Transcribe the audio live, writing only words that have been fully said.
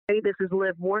Hey, this is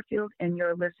Liv Warfield, and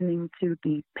you're listening to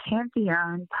the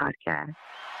Pantheon Podcast.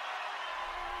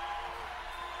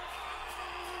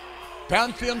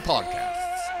 Pantheon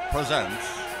Podcasts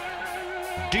presents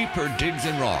Deeper Digs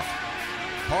in Rock,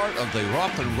 part of the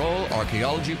Rock and Roll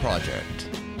Archaeology Project.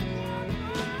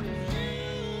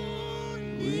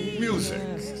 Music,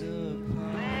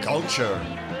 culture,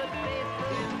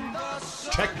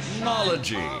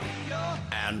 technology,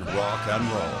 and rock and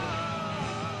roll.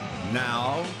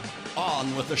 Now,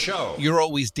 on with the show. You're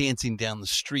always dancing down the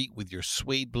street with your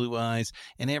suede blue eyes,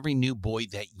 and every new boy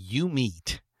that you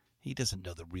meet, he doesn't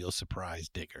know the real surprise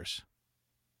diggers.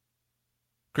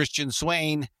 Christian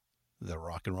Swain, the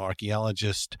rock and roll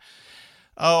archaeologist,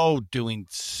 doing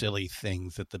silly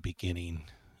things at the beginning.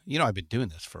 You know, I've been doing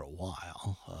this for a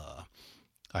while.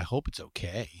 I hope it's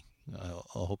okay. I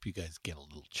hope you guys get a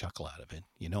little chuckle out of it.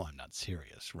 You know I'm not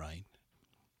serious, right?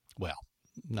 Well,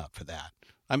 not for that.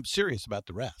 I'm serious about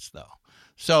the rest, though.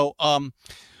 So,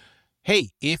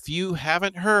 hey, if you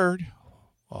haven't heard,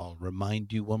 I'll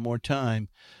remind you one more time.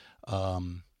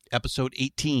 Episode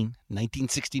 18,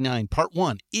 1969, Part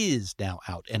 1 is now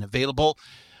out and available.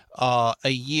 A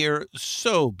year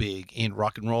so big in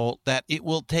rock and roll that it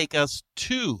will take us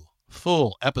 2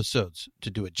 full episodes to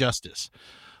do it justice.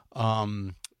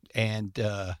 While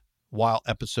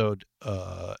episode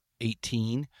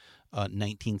 18,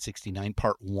 1969,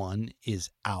 Part 1 is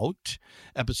out,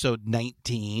 episode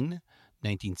 19,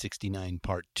 1969,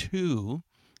 Part 2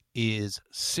 is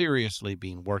seriously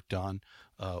being worked on.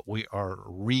 We are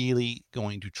really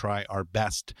going to try our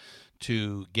best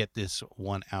to get this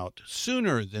one out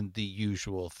sooner than the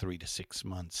usual 3 to 6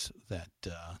 months that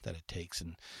it takes,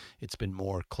 and it's been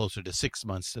more closer to 6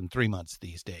 months than 3 months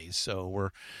these days.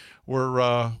 So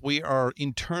we are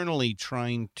internally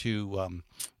trying to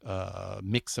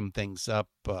mix some things up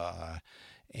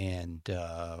and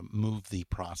move the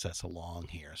process along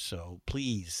here. So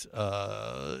please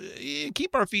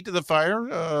keep our feet to the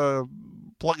fire.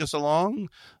 Plug us along,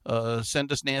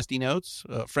 send us nasty notes,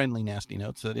 friendly nasty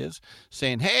notes, that is,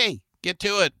 saying, hey, get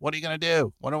to it. What are you going to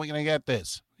do? When are we going to get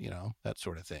this? You know, that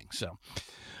sort of thing. So,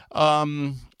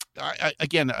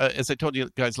 again, as I told you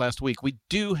guys last week, we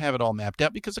do have it all mapped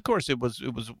out because, of course, it was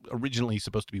originally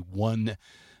supposed to be one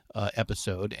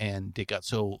episode, and it got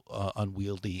so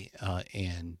unwieldy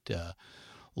and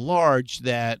large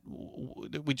that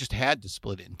we just had to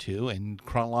split it in 2, and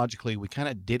chronologically we kind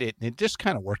of did it, and it just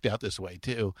kind of worked out this way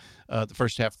too. The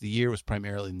first half of the year was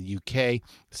primarily in the UK.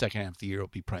 The second half of the year will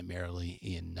be primarily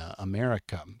in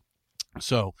America.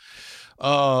 So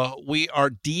we are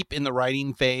deep in the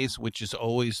writing phase, which is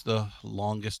always the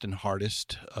longest and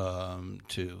hardest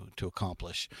to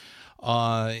accomplish.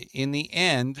 In the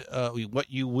end,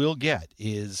 what you will get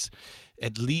is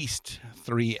at least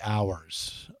 3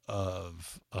 hours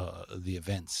of the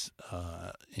events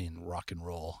in rock and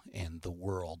roll and the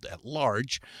world at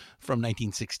large from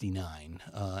 1969.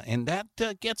 And that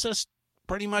gets us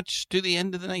pretty much to the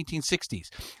end of the 1960s.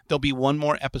 There'll be one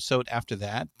more episode after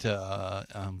that.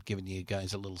 I'm giving you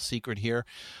guys a little secret here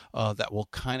that will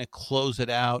kind of close it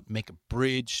out, make a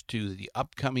bridge to the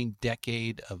upcoming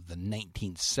decade of the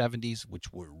 1970s,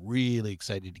 which we're really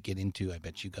excited to get into. I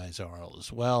bet you guys are all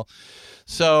as well.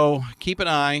 So keep an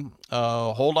eye,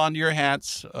 hold on to your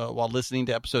hats while listening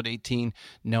to episode 18,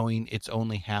 knowing it's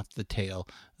only half the tale.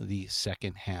 The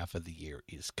second half of the year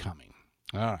is coming.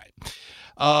 All right.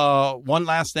 One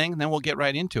last thing, and then we'll get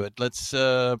right into it. Let's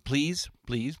please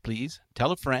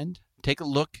tell a friend. Take a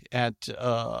look at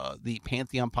the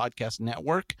Pantheon Podcast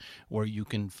Network, where you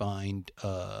can find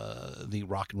the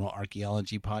Rock and Roll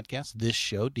Archaeology Podcast, this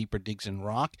show, Deeper Digs in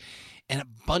Rock, and a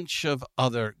bunch of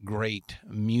other great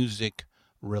music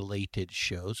related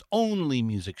shows, only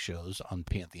music shows on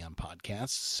Pantheon Podcasts.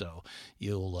 So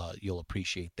you'll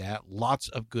appreciate that. Lots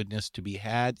of goodness to be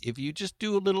had if you just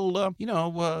do a little,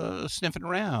 sniffing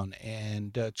around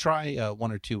and try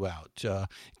 1 or 2 out.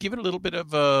 Give it a little bit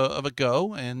of a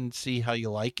go and see how you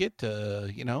like it,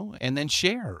 and then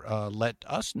share. Let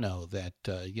us know that,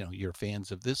 you're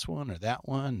fans of this one or that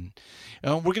one.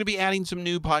 We're going to be adding some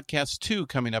new podcasts too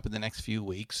coming up in the next few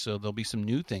weeks. So there'll be some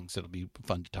new things that'll be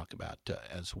fun to talk about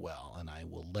as well, and I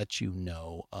will let you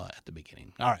know at the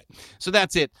beginning. All right, so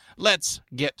that's it. Let's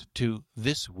get to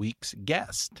this week's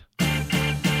guest.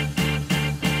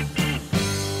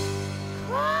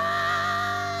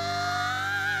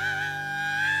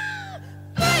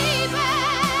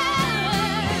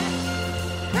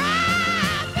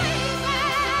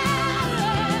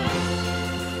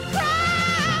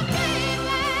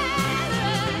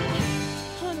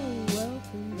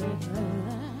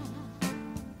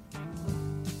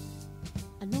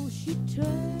 I know she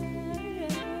tried.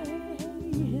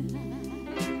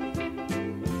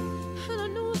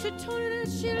 told her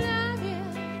that she loved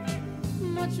you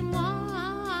much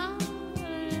more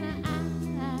than I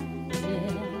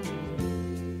did.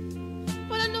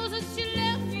 Well, I know that she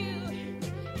left you,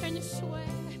 and you swear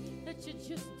that you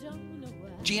just don't know why.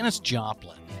 Janis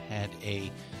Joplin had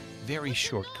a very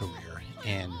short career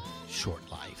and short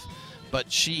life,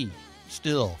 but she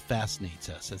still fascinates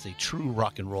us as a true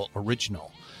rock and roll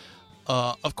original.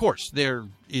 Of course, there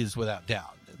is without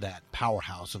doubt that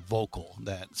powerhouse of vocal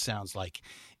that sounds like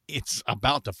it's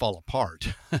about to fall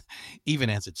apart, even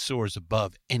as it soars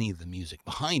above any of the music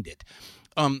behind it.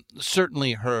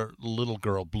 Certainly her Little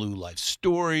Girl Blue life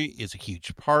story is a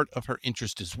huge part of her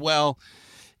interest as well.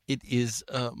 It is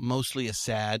mostly a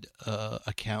sad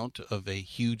account of a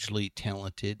hugely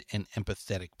talented and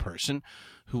empathetic person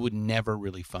who would never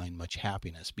really find much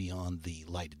happiness beyond the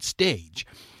lighted stage.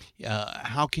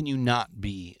 How can you not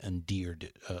be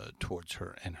endeared towards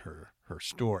her and her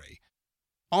story?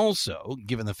 Also,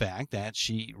 given the fact that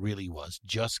she really was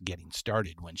just getting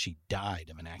started when she died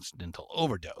of an accidental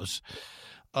overdose,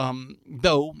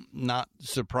 though not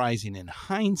surprising in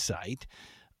hindsight,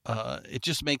 it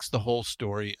just makes the whole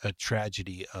story a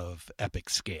tragedy of epic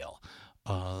scale.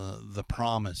 The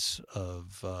promise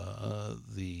of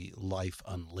the life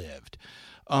unlived.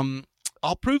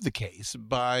 I'll prove the case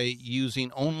by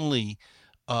using only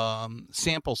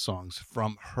sample songs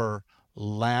from her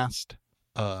last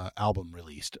album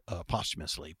released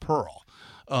posthumously, Pearl.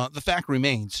 The fact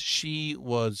remains she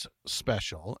was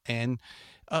special and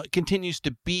continues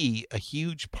to be a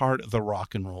huge part of the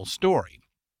rock and roll story.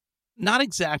 Not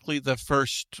exactly the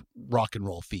first rock and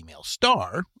roll female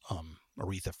star.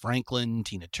 Aretha Franklin,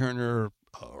 Tina Turner,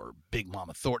 or Big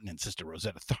Mama Thornton and Sister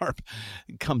Rosetta Tharpe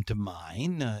come to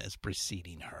mind as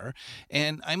preceding her.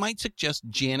 And I might suggest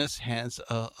Janis has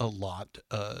a lot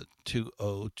to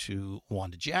owe to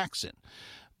Wanda Jackson.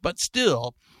 But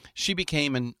still, she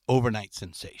became an overnight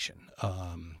sensation.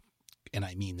 And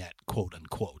I mean that quote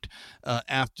unquote,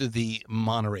 after the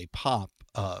Monterey Pop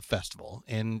Festival,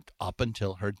 and up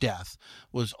until her death,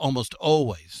 was almost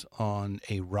always on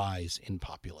a rise in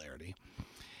popularity.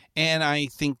 And I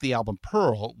think the album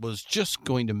Pearl was just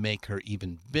going to make her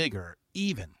even bigger,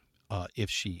 even if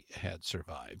she had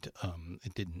survived.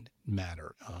 It didn't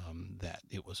matter that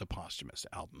it was a posthumous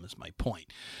album, is my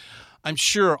point. I'm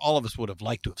sure all of us would have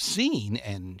liked to have seen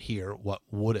and hear what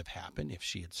would have happened if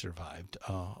she had survived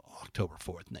October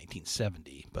 4th,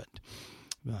 1970, but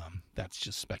that's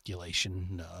just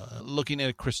speculation, looking at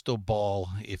a crystal ball,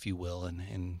 if you will,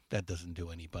 and that doesn't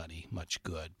do anybody much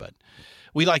good. But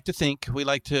we like to think, we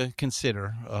like to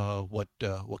consider what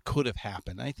could have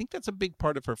happened. I think that's a big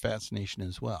part of her fascination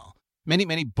as well. Many,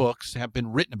 many books have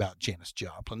been written about Janis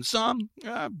Joplin, some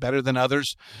better than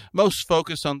others. Most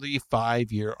focus on the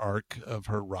 5-year arc of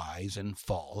her rise and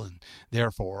fall, and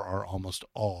therefore are almost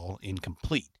all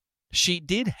incomplete. She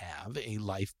did have a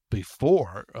life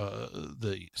before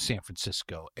the San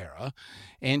Francisco era,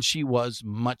 and she was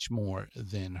much more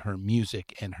than her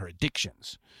music and her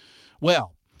addictions.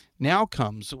 Well, now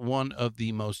comes one of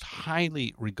the most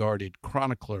highly regarded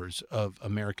chroniclers of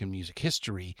American music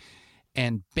history,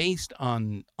 and based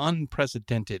on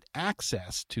unprecedented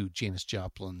access to Janis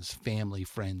Joplin's family,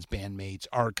 friends, bandmates,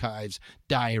 archives,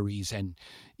 diaries, and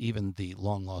even the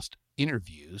long-lost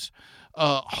interviews,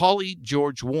 Holly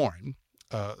George Warren,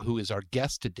 who is our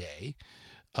guest today,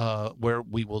 where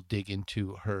we will dig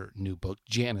into her new book,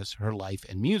 Janis, Her Life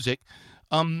and Music,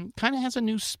 kind of has a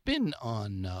new spin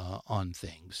on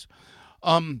things.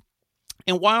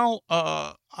 And while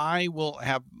I will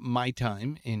have my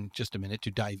time in just a minute to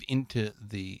dive into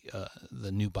the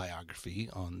new biography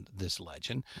on this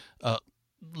legend,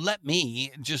 let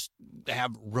me just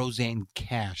have Rosanne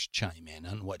Cash chime in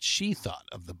on what she thought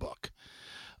of the book.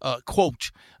 Quote,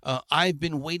 I've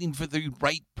been waiting for the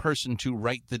right person to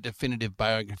write the definitive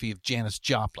biography of Janis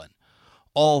Joplin.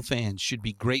 All fans should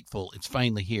be grateful it's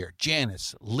finally here.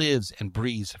 Janis lives and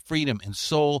breathes freedom and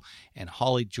soul, and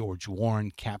Holly George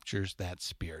Warren captures that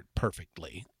spirit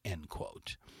perfectly, end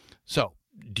quote. So,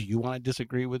 do you want to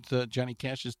disagree with Johnny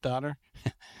Cash's daughter?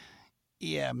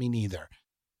 Yeah, me neither.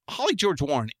 Holly George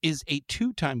Warren is a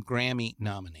 2-time Grammy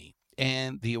nominee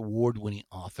and the award-winning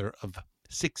author of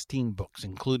 16 books,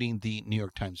 including the New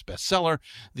York Times bestseller,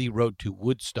 The Road to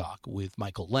Woodstock with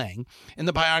Michael Lang, and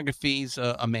the biographies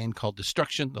A Man Called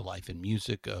Destruction, The Life and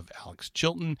Music of Alex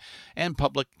Chilton, and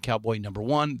Public Cowboy No.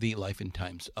 1, The Life and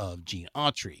Times of Gene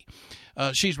Autry.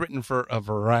 She's written for a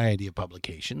variety of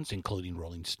publications, including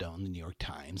Rolling Stone, The New York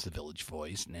Times, The Village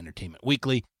Voice, and Entertainment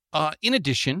Weekly. In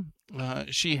addition,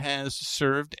 she has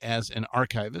served as an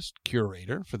archivist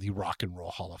curator for the Rock and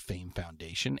Roll Hall of Fame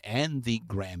Foundation and the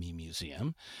Grammy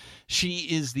Museum. She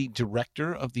is the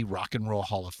director of the Rock and Roll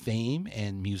Hall of Fame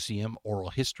and Museum Oral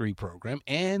History Program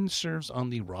and serves on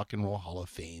the Rock and Roll Hall of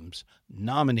Fame's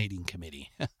nominating committee.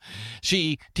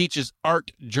 She teaches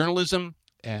art journalism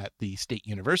at the State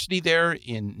University there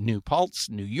in New Paltz,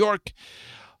 New York.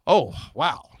 Oh,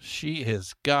 wow. She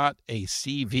has got a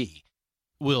CV.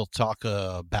 We'll talk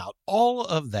about all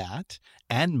of that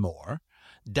and more,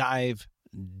 dive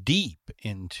deep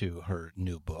into her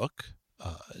new book,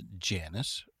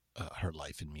 Janice, Her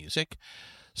Life in Music.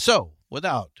 So,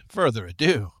 without further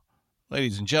ado,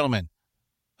 ladies and gentlemen,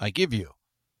 I give you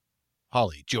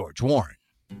Holly George Warren.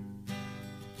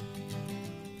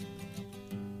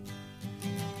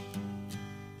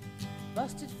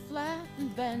 Busted flat in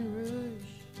Baton Rouge,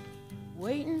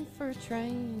 waiting for a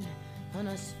train, and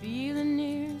I was feeling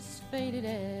near as faded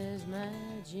as my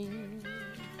jeans.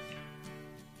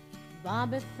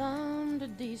 Bobby thumbed a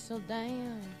diesel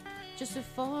down just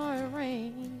before it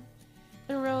rained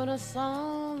and rode us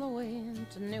all the way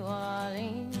to New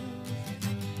Orleans.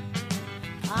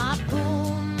 I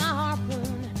pulled my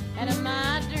harpoon out of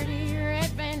my dirty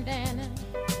red bandana.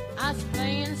 I was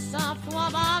playing soft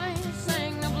while Bobby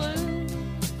sang the blues.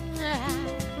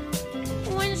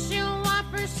 Windshield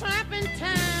wipers slapping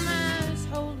time, I was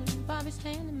holding Bobby's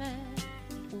hand in mine.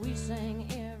 We sang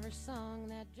every song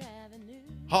that Javi knew.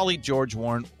 Holly George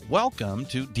Warren, welcome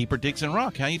to Deeper Digs in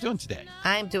Rock. How are you doing today?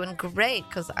 I'm doing great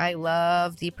because I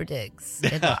love Deeper Digs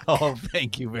in Rock. Oh,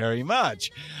 thank you very much.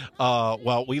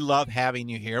 Well, we love having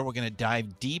you here. We're going to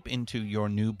dive deep into your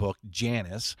new book,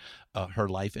 Janice, Her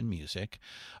Life in Music.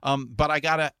 But I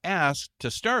got to ask to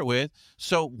start with,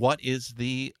 so what is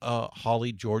the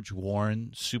Holly George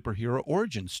Warren superhero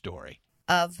origin story?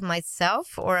 Of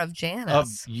myself or of Janice? Of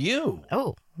you.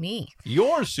 Oh, me.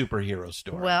 Your superhero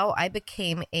story. Well, I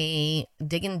became a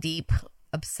digging deep,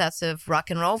 obsessive rock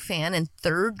and roll fan in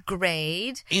third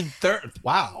grade. In third,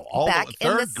 wow. Back in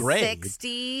third the grade.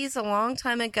 60s, a long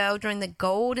time ago, during the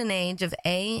golden age of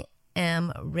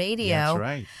AM radio. That's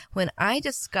right. When I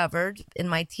discovered in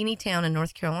my teeny town in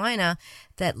North Carolina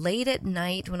that late at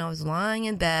night when I was lying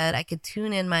in bed, I could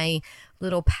tune in my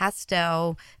little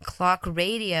pastel clock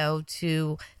radio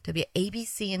to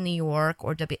WABC in New York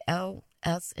or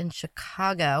WLS in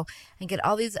Chicago and get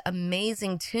all these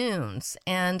amazing tunes.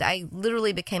 And I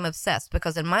literally became obsessed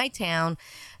because in my town,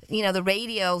 you know, the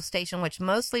radio station, which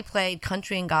mostly played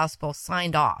country and gospel,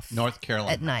 signed off. North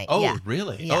Carolina. At night. Oh, yeah.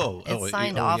 really? Yeah. Oh, it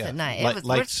signed off at night.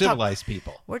 Like civilized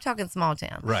people. We're talking small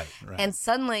town. Right, right. And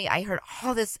suddenly I heard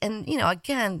all this. And, you know,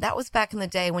 again, that was back in the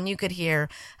day when you could hear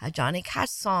a Johnny Cash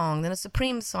song, then a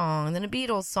Supreme song, then a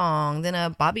Beatles song, then a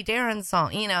Bobby Darin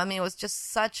song. You know, I mean, it was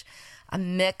just such a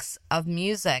mix of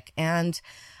music. And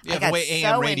yeah, I got the way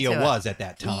AM so radio into it. was at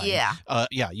that time. Yeah.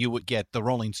 You would get the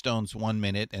Rolling Stones 1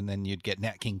 minute, and then you'd get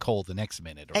Nat King Cole the next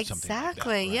minute or something like that.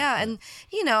 Exactly, Right? yeah. And,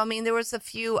 you know, I mean, there was a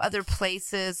few other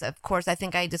places. Of course, I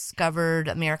think I discovered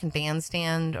American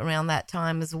Bandstand around that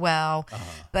time as well.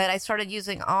 But I started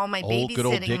using all my Old, good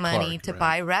old babysitting Dick money Clark, to right.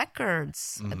 buy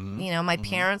records. You know, my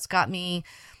parents got me,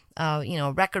 you know,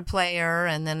 a record player.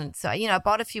 And then, so, you know, I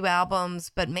bought a few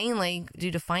albums, but mainly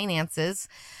due to finances.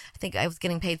 I think I was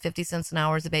getting paid 50 cents an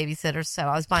hour as a babysitter. So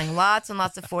I was buying lots and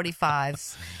lots of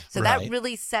 45s. So Right. that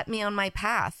really set me on my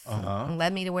path and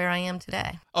led me to where I am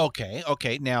today.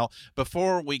 Okay. Now,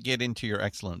 before we get into your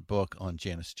excellent book on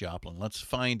Janis Joplin, let's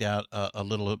find out a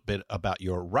little bit about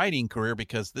your writing career,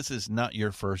 because this is not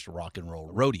your first rock and roll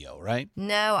rodeo, right?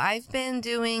 No, I've been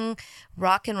doing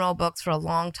rock and roll books for a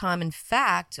long time. In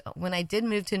fact, when I did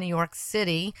move to New York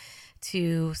City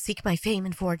to seek my fame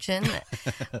and fortune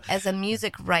as a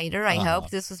music writer, I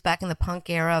hope this was back in the punk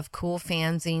era of cool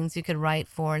fanzines you could write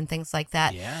for and things like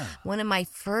that. Yeah. One of my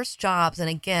first jobs, and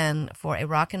again, for a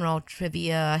rock and roll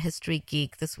trivia history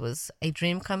geek, this was a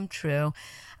dream come true.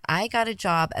 I got a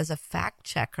job as a fact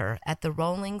checker at the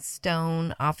Rolling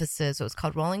Stone offices. It was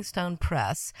called Rolling Stone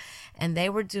Press, and they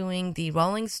were doing the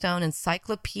Rolling Stone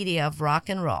Encyclopedia of Rock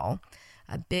and Roll,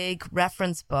 a big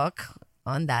reference book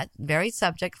on that very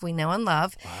subject we know and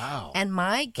love. Wow. And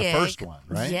my gig, The first one,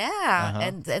 right?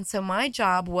 Yeah. And so my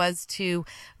job was to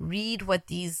read what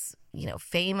these, you know,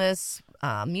 famous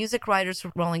music writers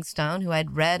from Rolling Stone who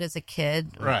I'd read as a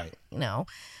kid. Right. You know.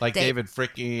 Like David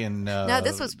Fricke and... no,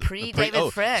 this was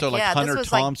pre-David Frick. So like yeah, Hunter this was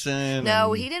Thompson.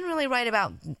 no, and- he didn't really write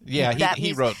about Yeah, that he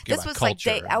music. wrote This about was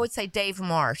culture. like I would say Dave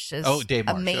Marsh is Oh, Dave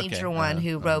a Marsh, major okay. one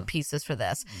who wrote pieces for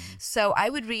this. So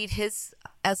I would read his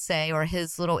essay or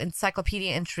his little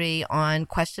encyclopedia entry on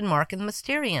Question Mark and the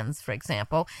Mysterians, for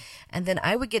example. And then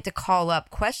I would get to call up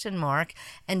Question Mark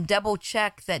and double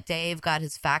check that Dave got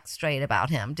his facts straight about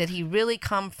him. Did he really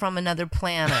come from another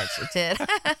planet? Did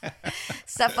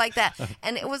stuff like that.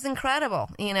 And it was incredible.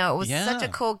 You know, it was such a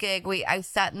cool gig. I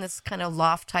sat in this kind of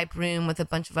loft type room with a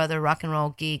bunch of other rock and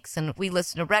roll geeks, and we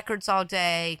listened to records all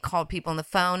day, called people on the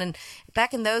phone. And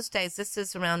back in those days, this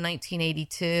is around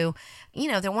 1982, you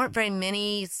know, there weren't very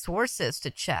many sources to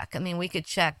check. I mean, we could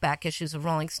check back issues of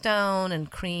Rolling Stone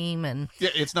and Cream and... Yeah,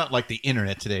 it's not like the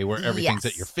internet today where everything's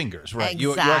at your fingers, right?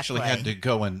 Exactly. You actually had to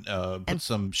go and put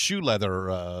some shoe leather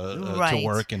to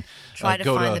work and try to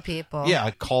find the people. Yeah,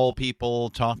 call people,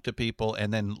 talk to people,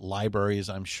 and then libraries,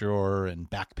 I'm sure, and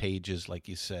back pages, like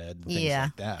you said, things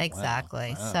like that.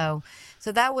 Exactly. Wow.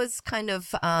 So that was kind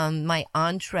of my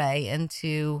entree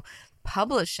into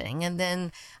publishing. And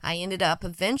then I ended up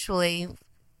eventually,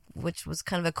 which was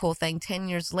kind of a cool thing, 10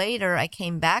 years later, I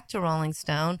came back to Rolling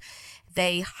Stone.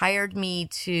 They hired me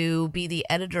to be the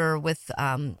editor with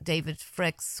David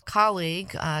Frick's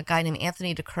colleague, a guy named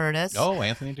Anthony DeCurtis. Oh,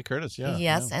 Anthony DeCurtis, yeah.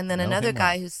 Yes, and then another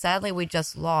guy who sadly we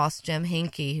just lost, Jim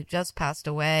Hinkey, who just passed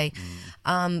away.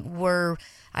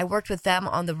 I worked with them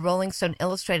on the Rolling Stone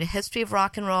Illustrated History of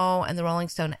Rock and Roll and the Rolling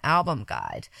Stone Album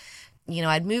Guide. You know,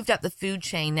 I'd moved up the food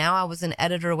chain. Now I was an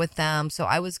editor with them. So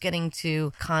I was getting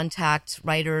to contact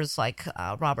writers like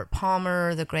Robert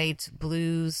Palmer, the great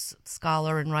blues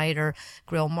scholar and writer,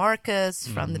 Greil Marcus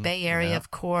from the Bay Area, of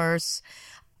course.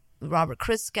 Robert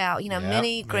Christgau, you know,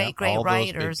 many great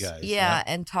writers.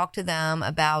 And talk to them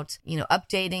about, you know,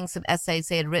 updating some essays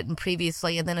they had written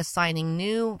previously and then assigning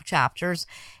new chapters.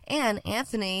 And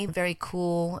Anthony, very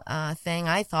cool thing,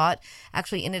 I thought,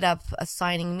 actually ended up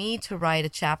assigning me to write a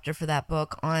chapter for that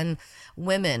book on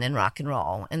women in rock and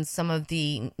roll and some of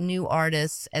the new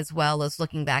artists, as well as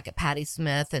looking back at Patti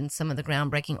Smith and some of the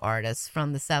groundbreaking artists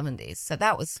from the 70s. So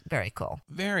that was very cool.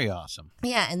 Very awesome.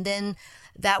 Yeah, and then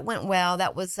that went well.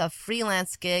 That was a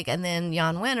freelance gig. And then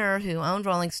Jan Winter, who owned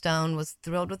Rolling Stone, was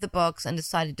thrilled with the books and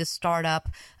decided to start up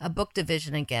a book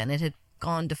division again. It had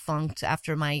gone defunct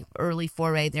after my early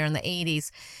foray there in the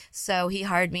 80s. So he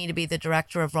hired me to be the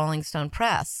director of Rolling Stone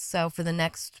Press. So for the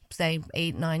next, say,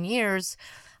 8-9 years,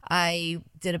 I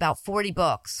did about 40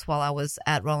 books while I was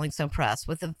at Rolling Stone Press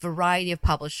with a variety of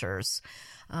publishers.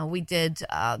 We did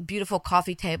beautiful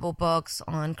coffee table books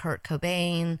on Kurt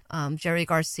Cobain, Jerry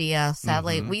Garcia.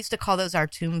 Sadly, we used to call those our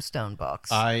tombstone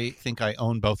books. I think I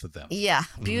own both of them. Yeah,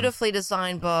 beautifully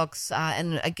designed books.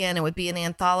 And again, it would be an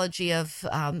anthology of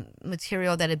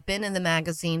material that had been in the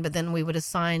magazine, but then we would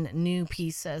assign new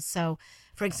pieces. So,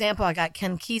 for example, I got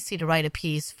Ken Kesey to write a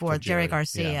piece for Jerry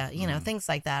Garcia, you know, things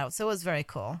like that. So it was very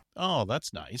cool. Oh,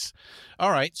 that's nice.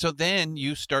 All right. So then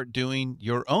you start doing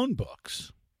your own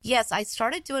books. Yes, I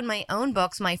started doing my own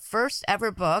books. My first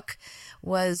ever book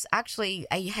was actually,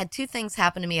 I had two things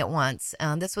happen to me at once.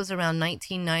 This was around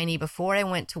 1990, before I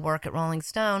went to work at Rolling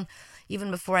Stone,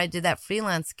 even before I did that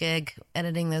freelance gig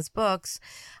editing those books.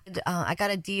 I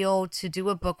got a deal to do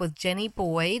a book with Jenny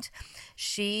Boyd.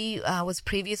 She was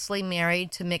previously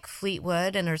married to Mick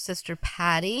Fleetwood, and her sister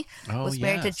Patty was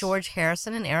married to George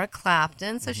Harrison and Eric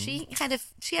Clapton. So she had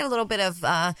a little bit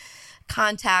of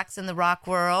contacts in the rock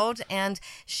world, and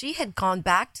she had gone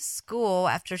back to school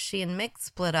after she and Mick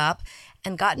split up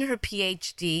and gotten her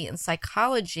PhD in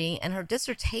psychology, and her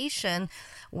dissertation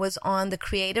was on the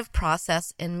creative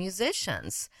process in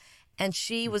musicians. And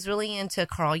she was really into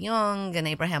Carl Jung and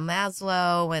Abraham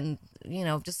Maslow and, you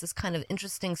know, just this kind of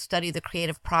interesting study of the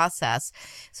creative process.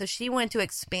 So she wanted to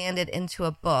expand it into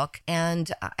a book,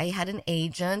 and I had an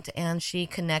agent and she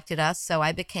connected us. So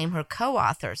I became her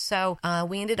co-author. So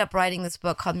we ended up writing this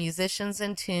book called Musicians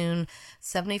in Tune.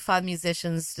 75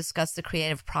 musicians discuss the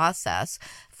creative process.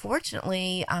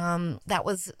 Fortunately, that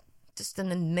was just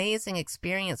an amazing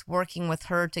experience working with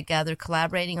her together,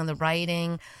 collaborating on the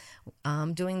writing,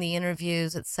 doing the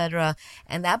interviews, etc.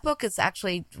 And that book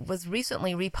was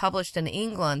recently republished in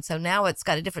England, so now it's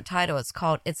got a different title. It's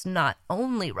called It's Not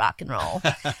Only Rock and Roll.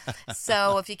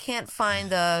 So if you can't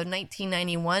find the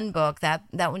 1991 book, that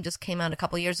one just came out a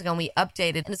couple of years ago, and we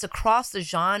updated, and it's across the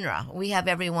genre. We have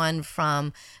everyone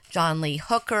from John Lee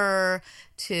Hooker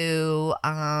to,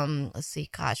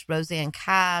 Roseanne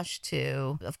Cash,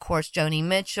 to, of course, Joni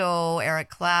Mitchell, Eric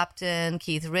Clapton,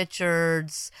 Keith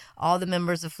Richards, all the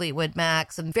members of Fleetwood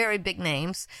Mac, some very big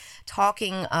names,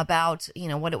 talking about, you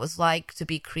know, what it was like to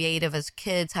be creative as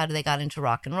kids, how they got into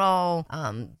rock and roll,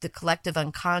 the collective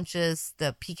unconscious,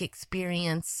 the peak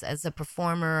experience as a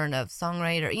performer and a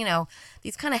songwriter, you know,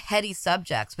 these kind of heady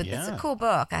subjects. But it's a cool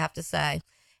book, I have to say.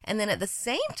 And then at the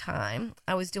same time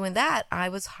I was doing that, I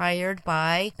was hired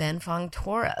by Ben Fong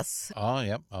Torres. Oh,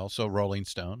 yep. Also Rolling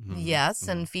Stone. Mhm. Yes,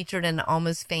 and featured in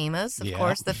Almost Famous, of Yeah.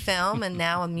 course, the film, and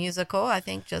now a musical, I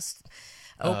think just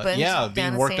opened down being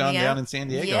in worked San on Diego. down in San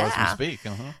Diego as we speak.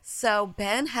 Uh-huh. So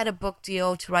Ben had a book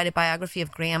deal to write a biography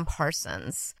of Graham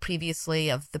Parsons,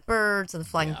 previously of the Byrds and the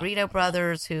Flying Burrito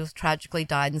Brothers, who tragically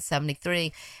died in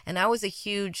 1973. And I was a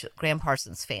huge Graham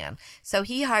Parsons fan. So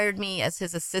he hired me as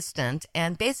his assistant.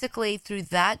 And basically through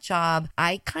that job,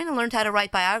 I kind of learned how to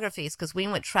write biographies because we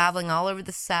went traveling all over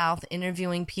the South,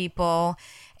 interviewing people.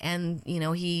 And, you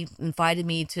know, he invited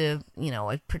me to, you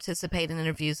know, participate in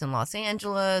interviews in Los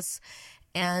Angeles.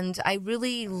 And I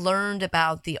really learned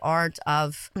about the art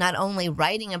of not only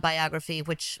writing a biography,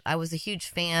 which I was a huge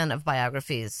fan of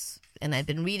biographies, and I'd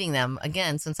been reading them,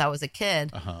 again, since I was a kid.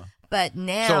 Uh-huh. But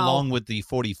now... So along with the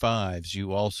 45s,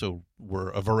 you also were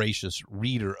a voracious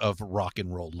reader of rock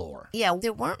and roll lore. Yeah,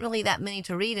 there weren't really that many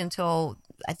to read until,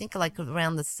 I think, like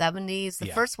around the 70s. The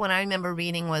first one I remember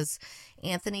reading was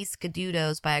Anthony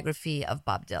Scaduto's biography of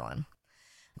Bob Dylan,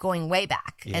 going way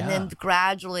back. And then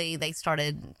gradually they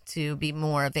started to be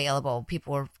more available.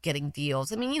 People were getting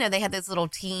deals. I mean, you know, they had those little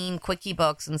teen quickie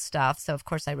books and stuff. So, of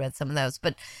course, I read some of those.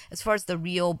 But as far as the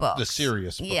real books. The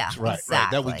serious books. Yeah, right,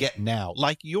 exactly. that we get now,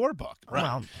 like your book. Right.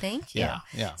 Well, thank you.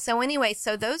 Yeah. So anyway,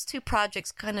 so those two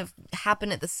projects kind of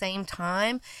happened at the same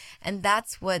time. And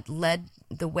that's what led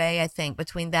the way, I think,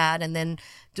 between that and then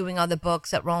doing all the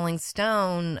books at Rolling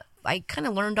Stone. I kind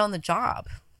of learned on the job.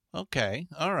 Okay.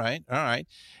 All right.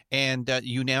 And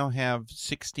you now have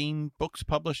 16 books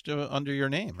published under your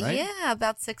name, right? Yeah,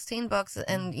 about 16 books.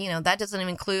 And, you know, that doesn't even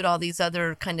include all these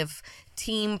other kind of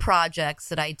team projects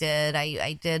that I did.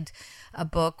 I did a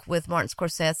book with Martin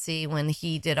Scorsese when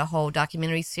he did a whole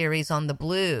documentary series on the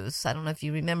blues. I don't know if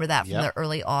you remember that from the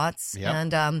early aughts. Yep.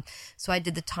 And so I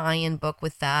did the tie-in book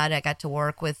with that. I got to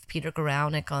work with Peter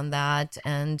Guralnick on that.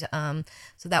 And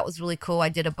so that was really cool. I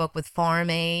did a book with Farm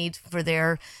Aid for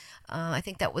their... I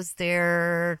think that was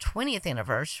their 20th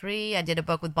anniversary. I did a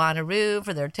book with Bonnaroo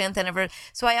for their 10th anniversary.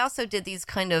 So I also did these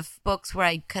kind of books where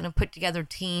I kind of put together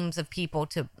teams of people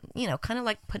to, you know, kind of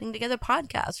like putting together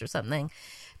podcasts or something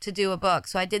to do a book.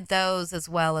 So I did those as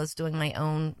well as doing my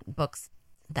own books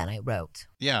that I wrote.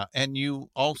 Yeah. And you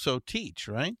also teach,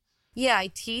 right? Yeah,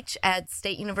 I teach at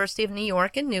State University of New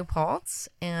York in New Paltz,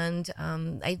 and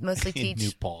I mostly teach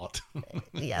Newport.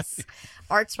 yes,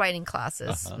 arts writing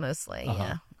classes mostly.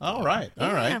 Yeah. All right.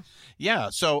 Yeah. Yeah.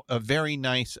 So a very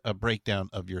nice breakdown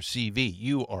of your CV.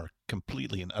 You are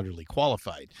completely and utterly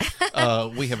qualified.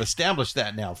 We have established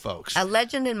that now, folks. A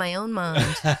legend in my own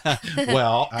mind.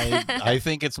 Well, I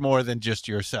think it's more than just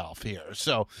yourself here.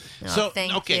 So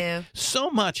thank you.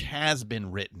 So much has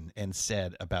been written and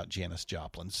said about Janis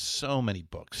Joplin. So many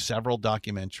books, several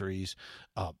documentaries,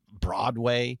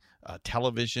 Broadway,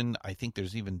 television. I think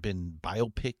there's even been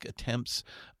biopic attempts.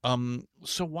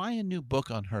 So why a new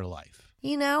book on her life?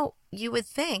 You know, you would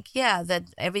think, that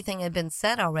everything had been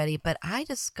said already, but I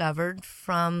discovered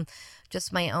from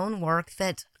just my own work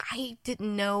that I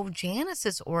didn't know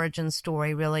Janis's origin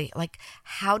story really. Like,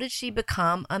 how did she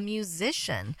become a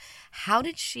musician? How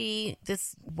did she,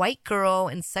 this white girl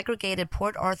in segregated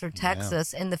Port Arthur,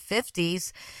 Texas in the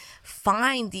 50s,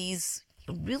 find these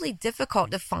really difficult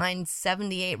to find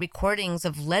 78 recordings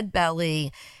of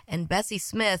Leadbelly and Bessie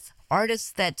Smith,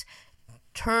 artists that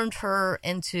turned her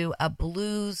into a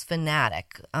blues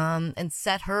fanatic and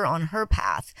set her on her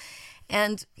path.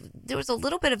 And there was a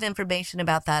little bit of information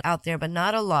about that out there, but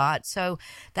not a lot. So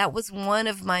that was one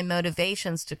of my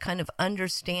motivations to kind of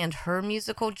understand her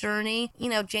musical journey. You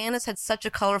know, Janis had such a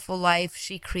colorful life.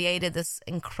 She created this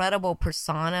incredible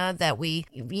persona that we,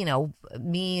 you know,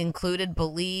 me included,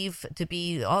 believe to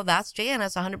be, oh, that's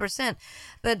Janis 100%.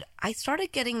 But I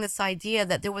started getting this idea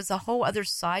that there was a whole other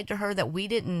side to her that we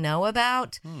didn't know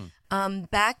about.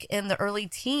 Back in the early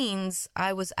teens,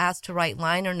 I was asked to write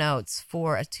liner notes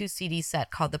for a 2-CD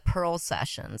set called the Pearl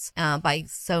Sessions by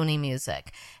Sony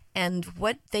Music. And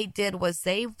what they did was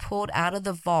they pulled out of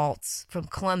the vaults from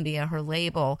Columbia, her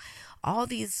label, all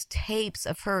these tapes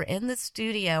of her in the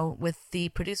studio with the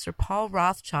producer Paul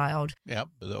Rothchild. Yep,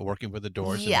 working with the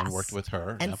Doors Yes. and then worked with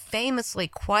her. And Yep. famously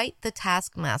quite the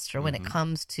taskmaster when it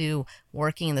comes to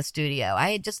working in the studio.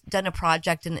 I had just done a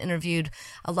project and interviewed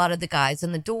a lot of the guys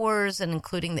in the Doors, and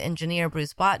including the engineer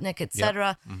Bruce Botnick,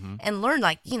 etc., and learned,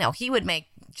 like, you know, he would make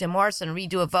Jim Morrison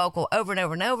redo a vocal over and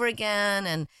over and over again.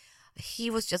 And he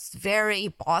was just very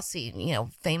bossy.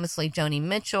 Famously, Joni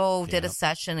Mitchell did a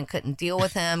session and couldn't deal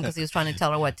with him because he was trying to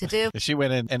tell her what to do. She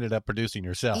went and ended up producing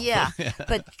herself. Yeah,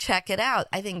 but check it out.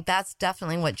 I think that's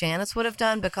definitely what Janis would have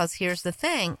done, because here's the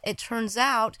thing. It turns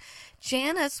out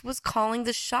Janis was calling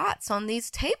the shots on these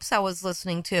tapes I was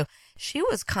listening to. She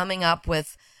was coming up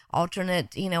with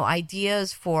alternate,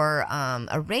 ideas for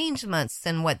arrangements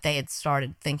than what they had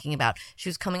started thinking about. She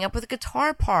was coming up with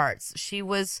guitar parts. She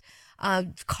was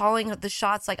calling the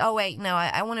shots like, oh, wait, no,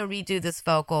 I want to redo this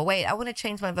vocal. Wait, I want to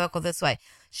change my vocal this way.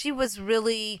 She was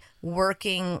really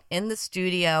working in the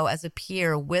studio as a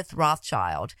peer with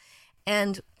Rothschild.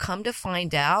 And come to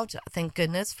find out, thank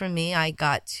goodness for me, I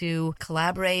got to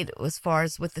collaborate as far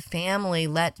as with the family,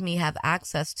 let me have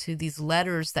access to these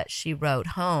letters that she wrote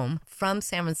home from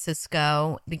San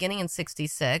Francisco, beginning in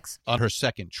 1966. On her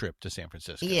second trip to San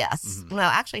Francisco. Yes. Mm-hmm. Well,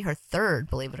 actually her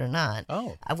third, believe it or not.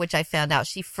 Oh. Which I found out.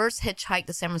 She first hitchhiked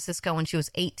to San Francisco when she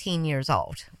was 18 years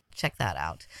old. Check that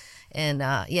out. And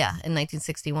in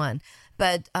 1961.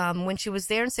 But when she was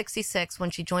there in 1966, when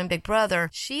she joined Big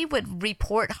Brother, she would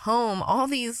report home all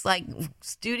these like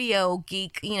studio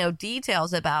geek,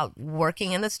 details about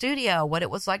working in the studio, what it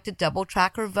was like to double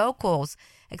track her vocals,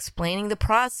 explaining the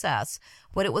process,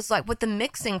 what it was like, what the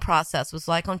mixing process was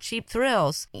like on Cheap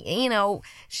Thrills.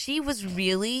 She was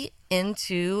really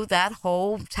into that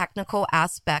whole technical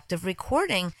aspect of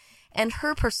recording. And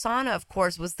her persona, of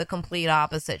course, was the complete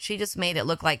opposite. She just made it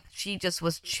look like she just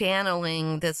was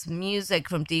channeling this music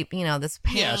from deep, this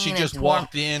pain. Yeah, she just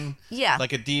walked in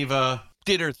like a diva,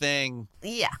 did her thing.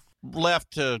 Yeah.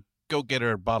 Left to go get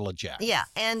her a bottle of Jack. Yeah,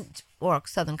 or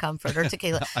Southern Comfort or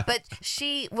tequila. But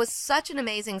she was such an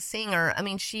amazing singer. I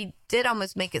mean, she did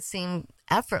almost make it seem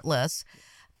effortless.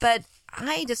 But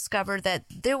I discovered that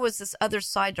there was this other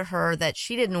side to her that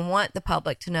she didn't want the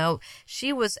public to know.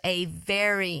 She was a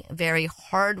very, very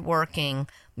hardworking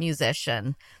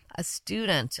musician, a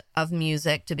student of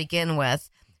music to begin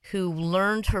with, who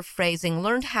learned her phrasing,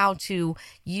 learned how to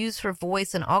use her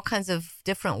voice in all kinds of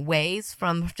different ways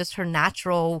from just her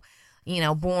natural,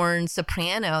 born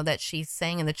soprano that she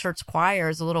sang in the church choir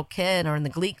as a little kid or in the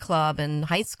Glee Club in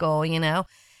high school,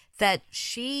 that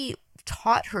she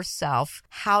taught herself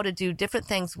how to do different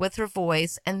things with her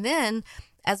voice, and then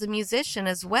as a musician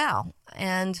as well.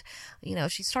 And,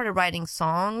 she started writing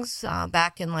songs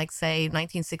back in, say,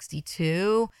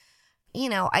 1962.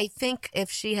 I think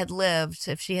if she had lived,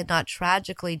 if she had not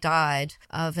tragically died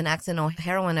of an accidental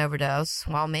heroin overdose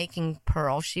while making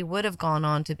Pearl, she would have gone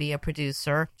on to be a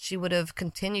producer. She would have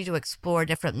continued to explore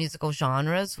different musical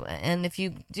genres. And if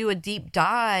you do a deep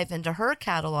dive into her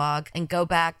catalog and go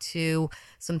back to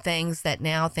some things that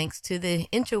now, thanks to the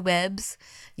interwebs,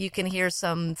 you can hear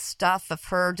some stuff of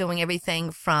her doing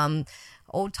everything from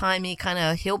old-timey kind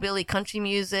of hillbilly country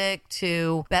music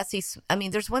to Bessie.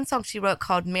 There's one song she wrote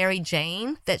called Mary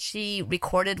Jane that she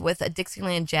recorded with a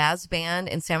Dixieland jazz band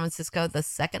in San Francisco the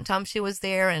second time she was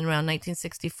there in around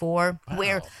 1964,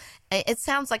 where it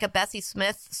sounds like a Bessie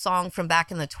Smith song from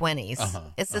back in the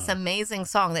 20s. It's this amazing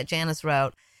song that Janis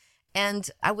wrote. And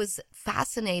I was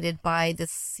fascinated by the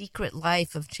secret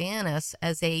life of Janis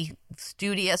as a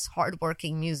studious,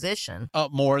 hardworking musician.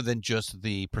 More than just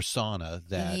the persona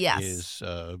that is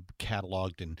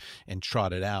cataloged and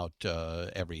trotted out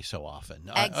every so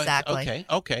often. Exactly.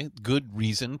 Okay. Good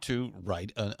reason to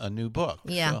write a new book.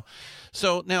 Yeah.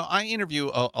 So now I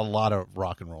interview a lot of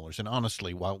rock and rollers, and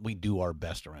honestly, while we do our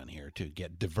best around here to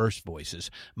get diverse voices,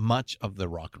 much of the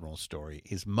rock and roll story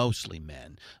is mostly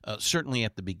men, certainly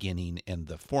at the beginning and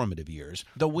the formative years,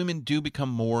 though women do become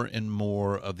more and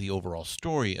more of the overall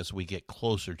story as we get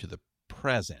closer to the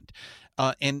present.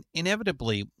 And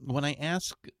inevitably, when I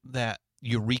ask that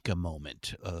eureka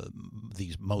moment,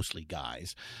 these mostly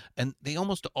guys, and they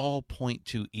almost all point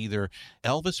to either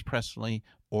Elvis Presley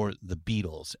or the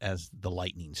Beatles as the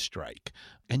lightning strike.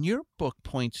 And your book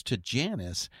points to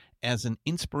Janis as an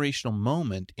inspirational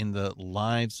moment in the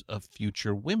lives of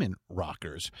future women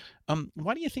rockers.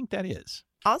 Why do you think that is?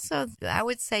 Also, I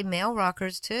would say male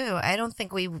rockers, too. I don't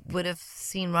think we would have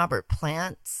seen Robert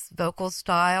Plant's vocal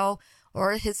style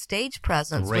or his stage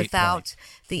presence without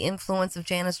the influence of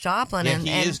Janis Joplin. Yeah,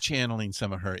 he is channeling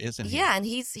some of her, isn't he? Yeah, and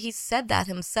he's said that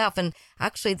himself. And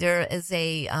actually, there is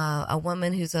a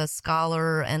woman who's a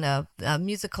scholar and a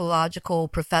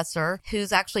musicological professor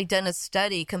who's actually done a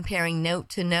study comparing note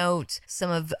to note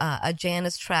some of a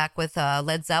Janis track with a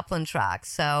Led Zeppelin track.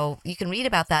 So you can read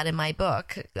about that in my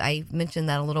book. I mentioned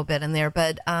that a little bit in there.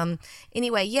 But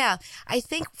anyway, yeah, I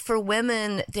think for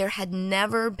women, there had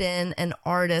never been an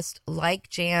artist like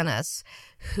Janis,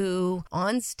 who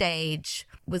on stage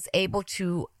was able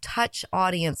to touch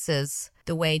audiences the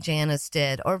the way Janice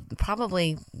did, or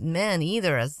probably men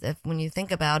either, as if when you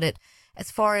think about it, as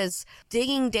far as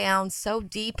digging down so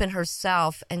deep in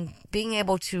herself and being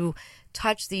able to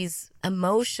touch these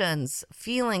emotions,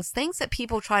 feelings, things that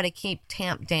people try to keep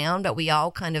tamped down, but we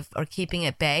all kind of are keeping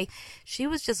at bay. She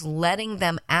was just letting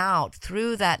them out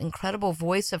through that incredible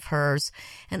voice of hers,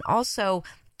 and also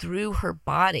through her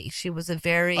body. She was a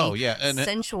very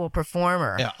sensual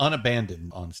performer. Yeah,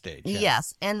 unabandoned on stage. Yeah.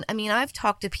 Yes. And I mean, I've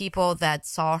talked to people that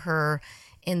saw her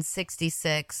in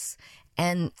 66,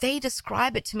 and they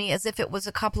describe it to me as if it was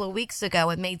a couple of weeks ago.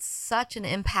 It made such an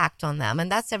impact on them.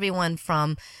 And that's everyone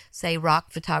from, say,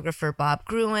 rock photographer Bob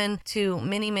Gruen to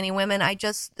many, many women.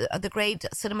 The great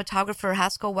cinematographer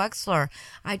Haskell Wexler,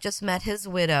 I just met his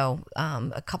widow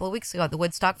a couple of weeks ago at the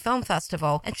Woodstock Film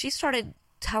Festival. And she started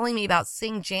telling me about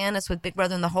seeing Janice with Big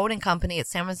Brother and the Holding Company at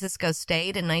San Francisco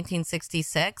State in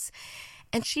 1966.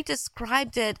 And she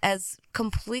described it as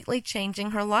completely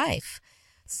changing her life.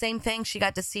 Same thing, she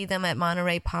got to see them at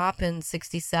Monterey Pop in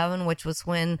 67, which was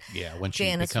when when she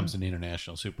Janice becomes an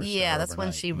international superstar. Yeah, that's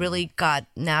when she really got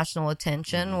national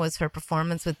attention, was her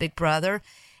performance with Big Brother.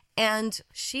 And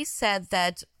she said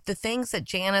that the things that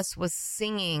Janice was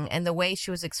singing and the way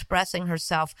she was expressing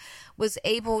herself was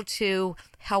able to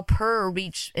help her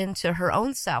reach into her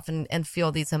own self and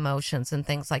feel these emotions and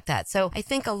things like that. So I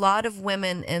think a lot of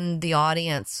women in the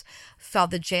audience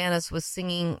felt that Janice was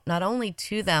singing not only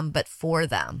to them, but for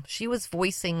them. She was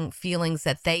voicing feelings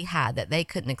that they had that they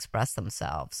couldn't express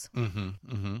themselves.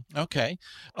 Okay.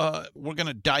 We're going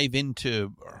to dive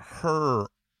into her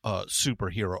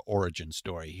superhero origin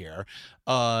story here.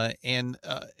 And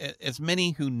as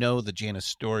many who know the Janice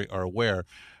story are aware,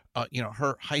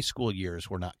 her high school years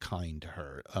were not kind to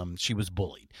her. She was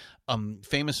bullied.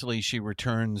 Famously, she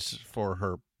returns for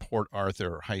her Port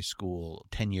Arthur High School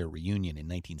 10-year reunion in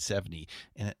 1970,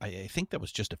 and I think that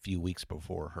was just a few weeks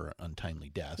before her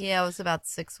untimely death. Yeah, it was about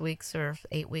 6 weeks or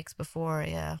 8 weeks before,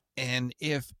 yeah. And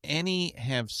if any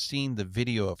have seen the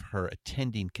video of her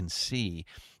attending can see,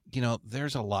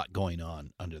 there's a lot going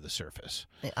on under the surface.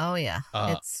 Oh yeah,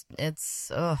 it's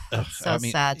so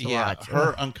sad to watch.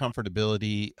 Her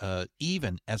uncomfortability,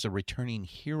 even as a returning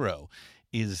hero,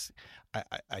 is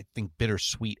I think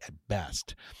bittersweet at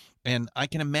best, and I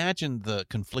can imagine the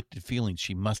conflicted feelings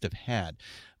she must have had.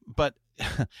 But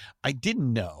I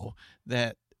didn't know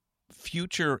that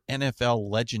future NFL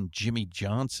legend Jimmy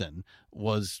Johnson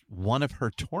was one of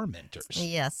her tormentors.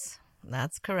 Yes.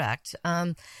 That's correct.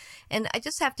 And I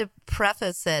just have to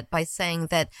preface it by saying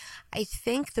that I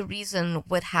think the reason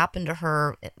what happened to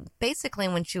her, basically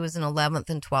when she was in 11th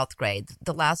and 12th grade,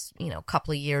 the last,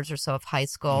 couple of years or so of high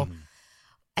school,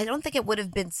 I don't think it would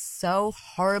have been so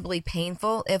horribly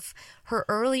painful if her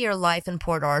earlier life in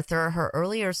Port Arthur, her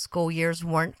earlier school years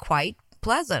weren't quite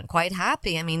pleasant, quite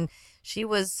happy. I mean, she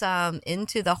was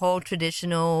into the whole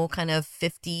traditional kind of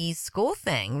 50s school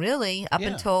thing, really, up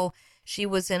until she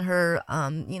was in her,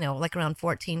 like around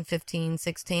 14, 15,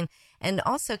 16. And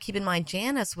also keep in mind,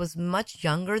 Janice was much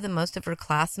younger than most of her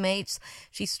classmates.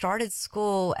 She started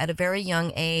school at a very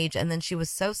young age, and then she was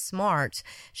so smart,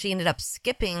 she ended up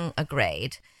skipping a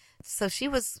grade. So she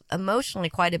was emotionally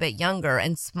quite a bit younger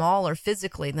and smaller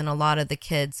physically than a lot of the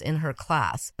kids in her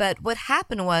class. But what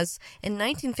happened was, in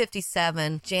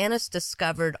 1957, Janice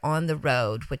discovered On the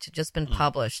Road, which had just been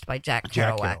published by Jack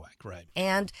Kerouac. Right.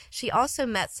 And she also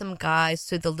met some guys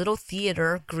through the Little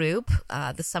Theater group,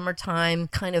 the summertime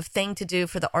kind of thing to do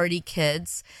for the arty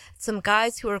kids. Some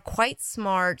guys who were quite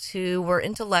smart, who were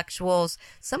intellectuals.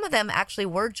 Some of them actually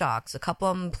were jocks. A couple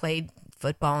of them played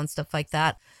football and stuff like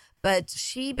that. But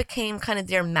she became kind of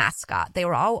their mascot. They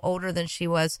were all older than she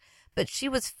was, but she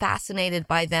was fascinated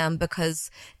by them because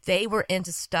they were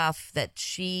into stuff that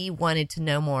she wanted to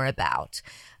know more about.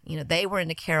 They were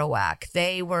into Kerouac.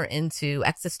 They were into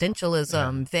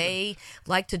existentialism. They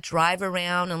liked to drive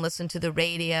around and listen to the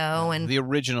radio. And the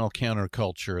original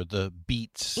counterculture, the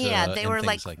beats. They were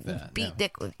like that.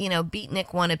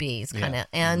 beatnik wannabes kind of.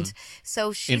 And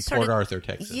so she started... Port Arthur,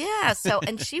 Texas. Yeah.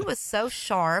 And she was so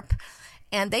sharp.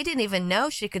 And they didn't even know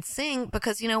she could sing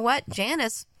because, you know what?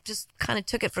 Janice just kind of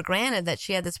took it for granted that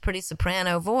she had this pretty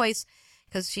soprano voice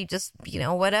because she just,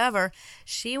 whatever.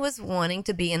 She was wanting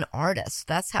to be an artist.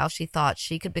 That's how she thought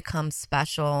she could become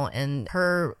special. And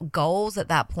her goals at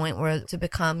that point were to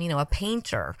become, a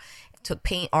painter. Took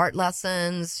paint art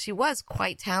lessons. She was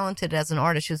quite talented as an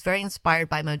artist. She was very inspired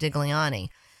by Modigliani.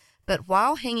 But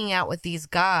while hanging out with these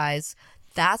guys,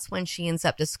 that's when she ends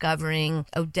up discovering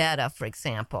Odetta, for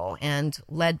example, and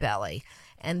Leadbelly.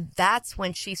 And that's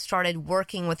when she started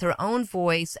working with her own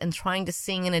voice and trying to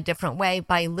sing in a different way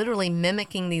by literally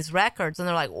mimicking these records. And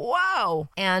they're like, whoa.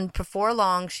 And before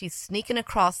long, she's sneaking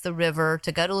across the river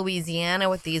to go to Louisiana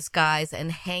with these guys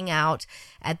and hang out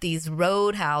at these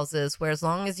road houses where as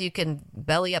long as you can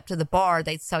belly up to the bar,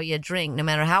 they sell you a drink, no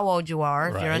matter how old you are.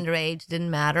 If you're Right. underage, didn't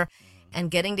matter. And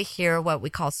getting to hear what we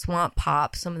call swamp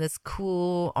pop, some of this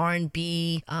cool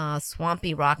R&B,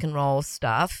 swampy rock and roll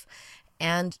stuff.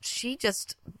 And she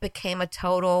just became a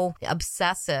total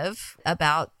obsessive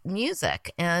about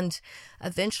music and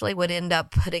eventually would end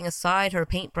up putting aside her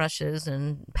paintbrushes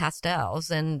and pastels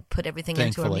and put everything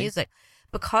into her Thankfully. music.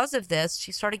 Because of this,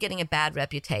 she started getting a bad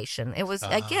reputation. It was,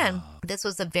 again, this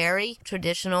was a very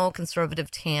traditional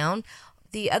conservative town.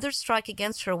 The other strike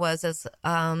against her was, as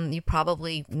you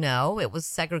probably know, it was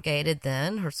segregated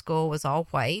then. Her school was all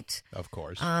white. Of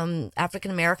course.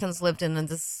 African Americans lived in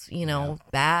this,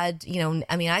 bad,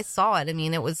 I mean, I saw it. I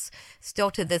mean, it was still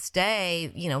to this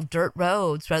day, dirt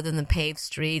roads rather than paved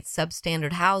streets,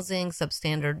 substandard housing,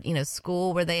 substandard,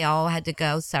 school where they all had to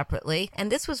go separately. And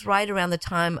this was right around the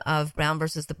time of Brown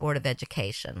versus the Board of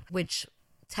Education, which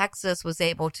Texas was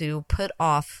able to put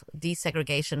off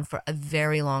desegregation for a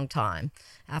very long time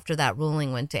after that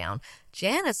ruling went down.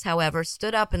 Janice, however,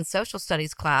 stood up in social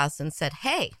studies class and said,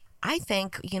 hey, I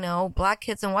think, black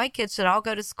kids and white kids should all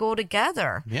go to school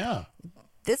together. Yeah.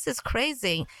 This is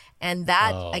crazy. And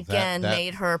that, that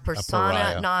made her persona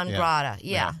pariah. non Yeah. grata.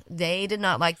 Yeah. Yeah. They did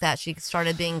not like that. She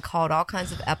started being called all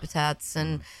kinds of epithets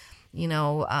and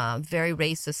very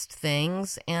racist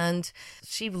things, and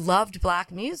she loved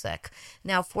black music.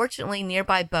 Now, fortunately,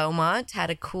 nearby Beaumont had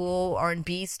a cool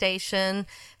R&B station,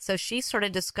 so she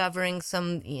started discovering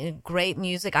some great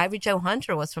music. Ivory Jo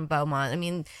Hunter was from Beaumont. I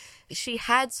mean, she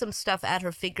had some stuff at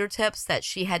her fingertips that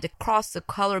she had to cross the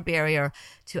color barrier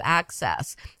to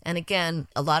access. And again,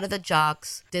 a lot of the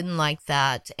jocks didn't like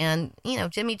that. And,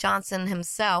 Jimmy Johnson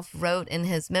himself wrote in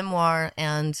his memoir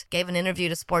and gave an interview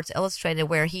to Sports Illustrated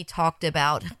where he talked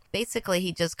about, basically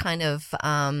he just kind of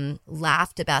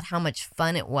laughed about how much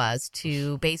fun it was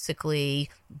to basically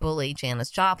bully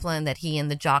Janis Joplin, that he and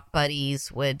the jock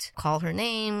buddies would call her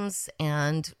names,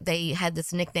 and they had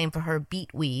this nickname for her,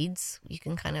 Beat Weeds. You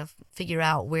can kind of figure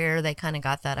out where they kind of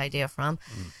got that idea from.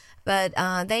 But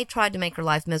they tried to make her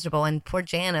life miserable, and poor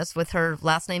Janis, with her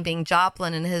last name being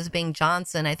Joplin and his being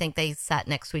Johnson, I think they sat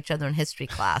next to each other in history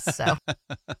class. So,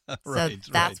 Right,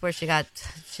 so that's right. where she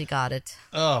got it.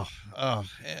 Oh,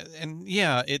 and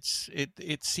yeah,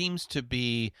 it seems to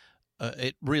be,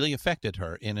 it really affected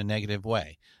her in a negative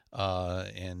way.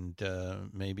 And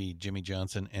maybe Jimmy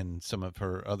Johnson and some of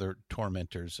her other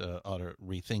tormentors ought to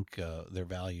rethink their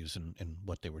values and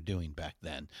what they were doing back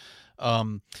then.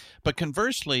 But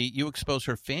conversely, you expose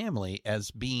her family as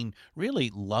being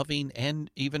really loving and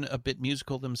even a bit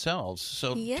musical themselves.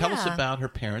 So tell us Yeah. about her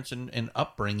parents and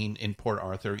upbringing in Port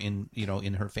Arthur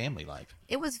in her family life.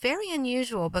 It was very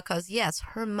unusual because, yes,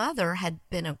 her mother had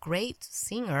been a great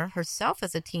singer herself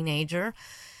as a teenager.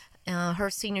 Her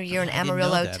senior year in I didn't know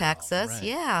Amarillo, that at all. Texas. Right.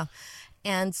 Yeah.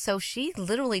 And so she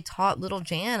literally taught little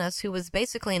Janice, who was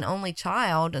basically an only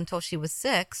child until she was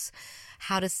 6,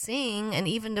 how to sing and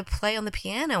even to play on the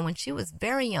piano when she was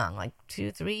very young, like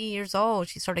 2-3 years old.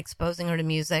 She started exposing her to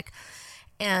music.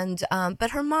 And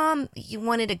but her mom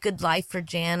wanted a good life for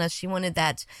Janice. She wanted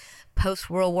that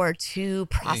post-World War II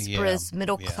prosperous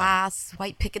middle-class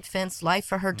white picket fence life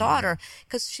for her daughter,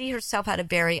 because she herself had a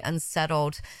very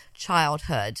unsettled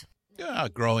childhood. Yeah,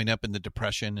 growing up in the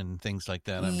Depression and things like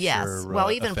that, I'm Yes, sure. well,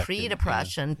 even affected,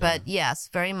 pre-Depression, yeah. but yes,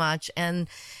 very much. And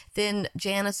then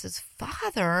Janice's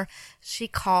father, she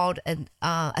called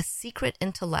a secret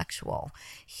intellectual.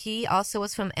 He also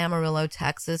was from Amarillo,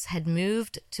 Texas, had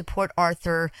moved to Port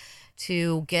Arthur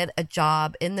to get a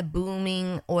job in the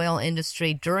booming oil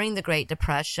industry during the Great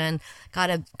Depression, got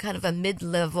a kind of a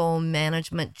mid-level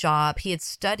management job. He had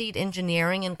studied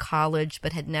engineering in college,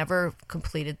 but had never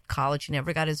completed college. He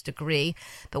never got his degree,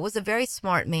 but was a very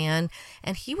smart man.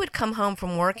 And he would come home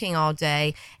from working all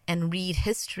day and read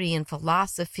history and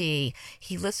philosophy.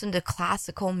 He listened to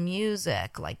classical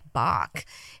music like Bach.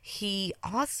 He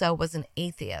also was an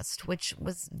atheist, which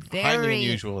was very Highly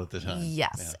unusual at the time.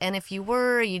 Yes. Yeah. And if you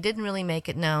were, you didn't really make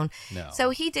it known. No.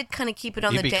 So he did kind of keep it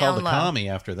on He'd the be down called a low. commie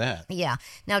after that. Yeah.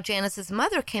 Now, Janice's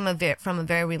mother came from a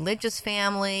very religious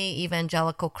family,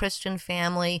 evangelical Christian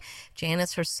family.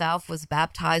 Janice herself was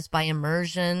baptized by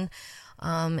immersion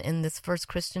in this first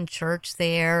Christian church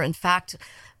there. In fact,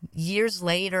 Years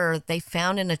later, they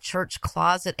found in a church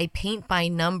closet a paint by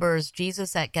numbers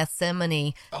Jesus at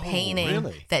Gethsemane painting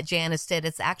really? that Janis did.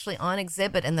 It's actually on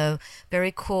exhibit in the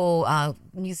very cool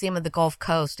Museum of the Gulf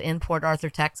Coast in Port Arthur,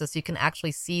 Texas. You can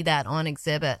actually see that on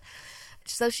exhibit.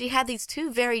 So she had these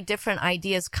two very different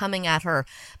ideas coming at her.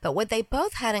 But what they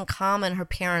both had in common, her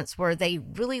parents, were they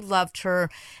really loved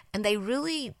her and they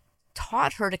really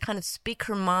taught her to kind of speak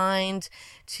her mind,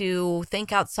 to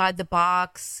think outside the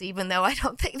box, even though I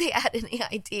don't think they had any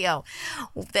idea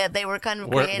that they were kind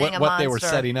of creating a monster. What they were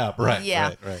setting up, right?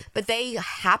 Yeah. Right. But they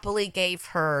happily gave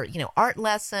her, art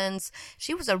lessons.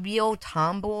 She was a real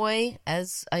tomboy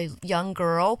as a young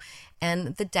girl.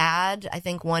 And the dad, I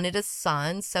think, wanted a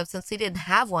son. So since he didn't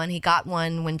have one, he got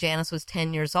one when Janis was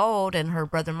 10 years old and her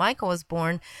brother Michael was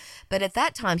born. But at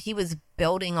that time, he was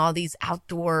building all these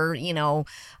outdoor,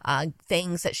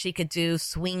 things that she could do,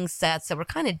 swing sets that were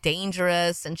kind of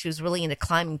dangerous. And she was really into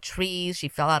climbing trees. She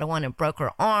fell out of one and broke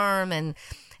her arm.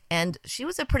 And she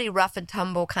was a pretty rough and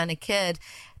tumble kind of kid.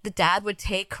 The dad would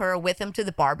take her with him to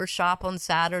the barber shop on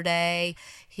Saturday.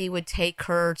 He would take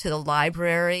her to the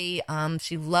library.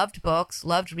 She loved books,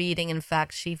 loved reading. In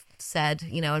fact, she said,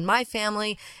 in my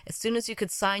family, as soon as you could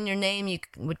sign your name, you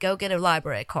would go get a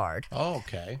library card. Oh,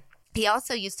 okay. He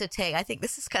also used to take, I think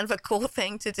this is kind of a cool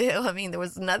thing to do. I mean, there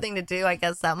was nothing to do, I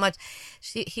guess, that much.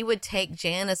 He would take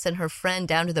Janis and her friend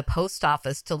down to the post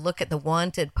office to look at the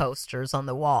wanted posters on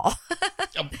the wall.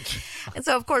 And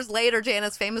so, of course, later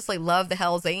Janis famously loved the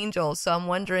Hells Angels. So I'm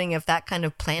wondering if that kind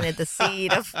of planted the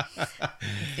seed of,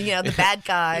 the bad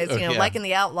guys, liking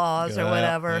the Outlaws or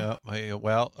whatever.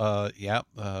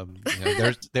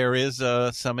 There is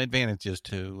some advantages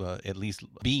to at least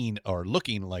being or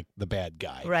looking like the bad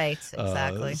guy. Right.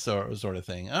 Exactly. Sort of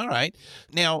thing. All right.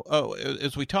 Now,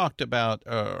 as we talked about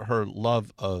her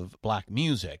love of black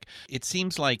music, it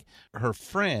seems like her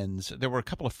friends, there were a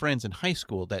couple of friends in high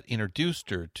school that introduced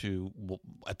her to,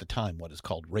 at the time, what is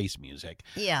called race music.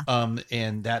 Yeah.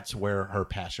 And that's where her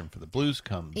passion for the blues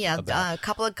comes about. A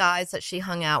couple of guys that she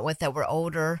hung out with that were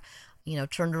older,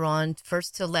 turned her on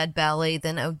first to Lead Belly,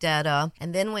 then Odetta.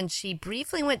 And then when she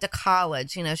briefly went to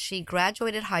college, she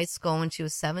graduated high school when she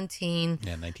was 17.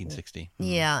 Yeah, 1960.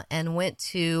 Mm-hmm. Yeah, and went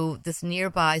to this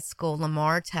nearby school,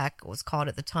 Lamar Tech was called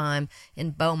at the time,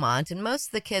 in Beaumont. And most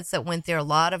of the kids that went there, a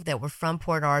lot of that were from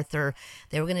Port Arthur.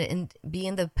 They were going to be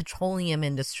in the petroleum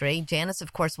industry. Janis,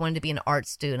 of course, wanted to be an art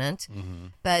student. Mm-hmm.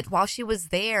 But while she was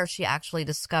there, she actually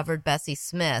discovered Bessie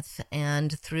Smith.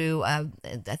 And through, I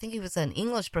think he was an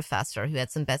English professor who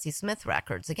had some Bessie Smith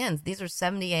records. Again, these are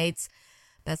 78s.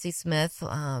 Bessie Smith,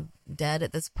 dead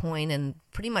at this point and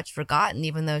pretty much forgotten,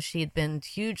 even though she had been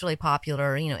hugely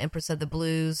popular, Empress of the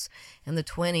Blues in the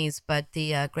 20s, but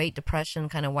the Great Depression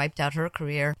kind of wiped out her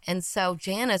career. And so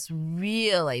Janis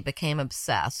really became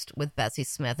obsessed with Bessie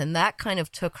Smith, and that kind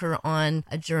of took her on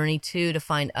a journey, too, to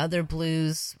find other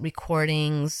blues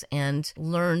recordings and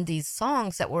learn these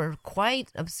songs that were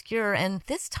quite obscure. And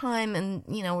this time, and,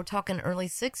 we're talking early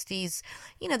 60s,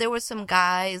 there were some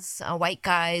guys, white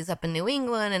guys up in New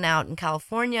England and out in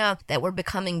California that were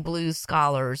becoming blues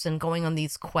scholars and going on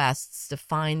these quests to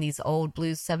find these old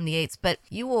blues 78s. But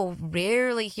you will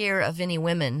rarely hear of any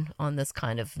women on this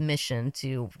kind of mission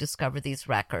to discover these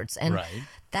records. And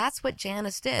that's what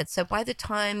Janis did. So by the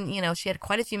time, she had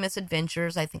quite a few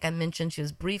misadventures. I think I mentioned she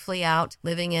was briefly out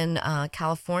living in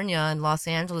California and Los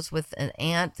Angeles with an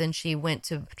aunt. Then she went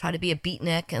to try to be a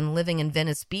beatnik and living in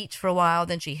Venice Beach for a while.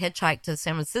 Then she hitchhiked to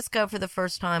San Francisco for the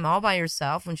first time all by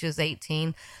herself when she was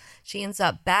 18. She ends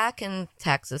up back in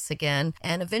Texas again,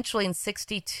 and eventually in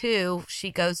 62, she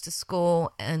goes to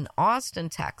school in Austin,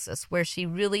 Texas, where she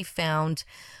really found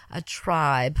a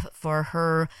tribe for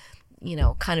her,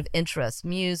 kind of interest,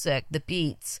 music, the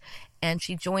beats, and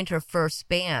she joined her first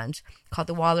band called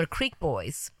the Waller Creek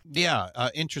Boys. Yeah,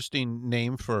 interesting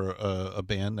name for a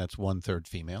band that's 1/3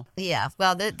 female. Yeah,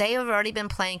 well, they have already been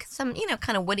playing some,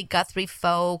 kind of Woody Guthrie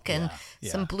folk and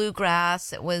some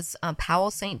bluegrass. It was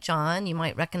Powell St. John. You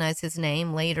might recognize his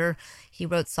name. Later, he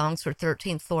wrote songs for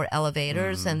 13th Floor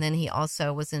Elevators, and then he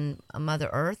also was in Mother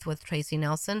Earth with Tracy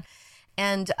Nelson.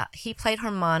 And he played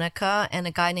harmonica, and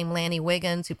a guy named Lanny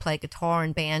Wiggins who played guitar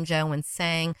and banjo and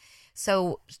sang.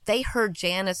 So they heard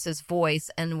Janis's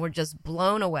voice and were just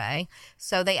blown away.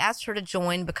 So they asked her to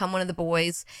join, become one of the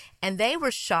boys. And they were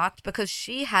shocked because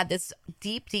she had this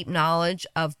deep, deep knowledge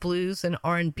of blues and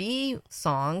R&B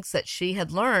songs that she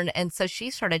had learned. And so she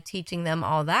started teaching them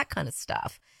all that kind of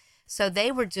stuff. So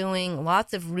they were doing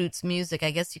lots of roots music.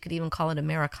 I guess you could even call it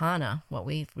Americana, what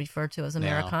we refer to as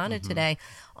Americana today,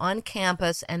 on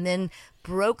campus, and then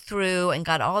broke through and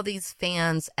got all these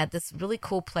fans at this really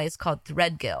cool place called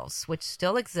Threadgill's, which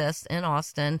still exists in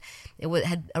Austin. It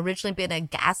had originally been a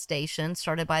gas station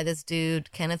started by this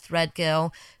dude, Kenneth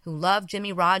Threadgill, who loved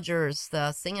Jimmy Rogers,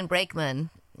 the singing brakeman,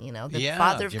 the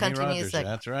father of Jimmy country Rogers, music.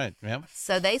 That's right. Yep.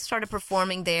 So they started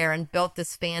performing there and built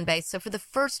this fan base. So for the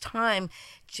first time,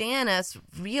 Janice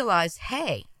realized,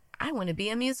 hey, I want to be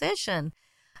a musician.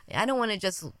 I don't want to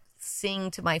just sing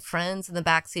to my friends in the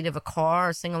backseat of a car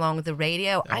or sing along with the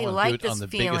radio. I wanna like do it this on the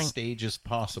feeling. biggest stages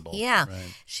possible. Yeah.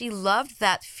 Right. She loved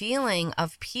that feeling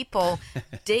of people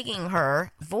digging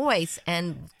her voice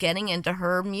and getting into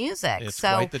her music. It's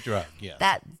so quite the drug, yes.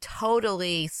 that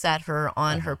totally set her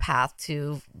on her path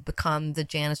to become the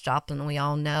Janis Joplin we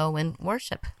all know and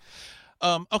worship.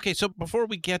 Okay, so before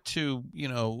we get to,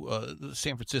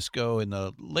 San Francisco in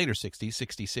the later 60s,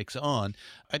 66 on,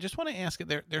 I just want to ask you,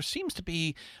 there seems to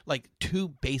be like two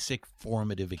basic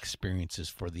formative experiences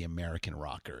for the American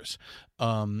rockers.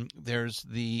 There's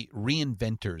the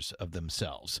reinventors of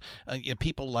themselves,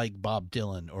 people like Bob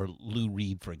Dylan or Lou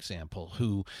Reed, for example,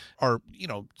 who are,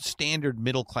 standard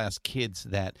middle-class kids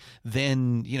that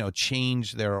then,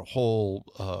 change their whole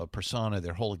persona,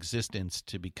 their whole existence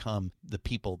to become the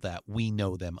people that we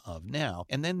know them of now.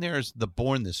 And then there's the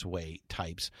Born This Way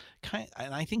types,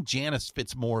 and I think Janis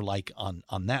fits more like on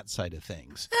that side of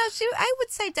things. I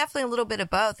would say definitely a little bit of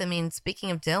both. I mean,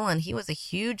 speaking of Dylan, he was a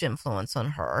huge influence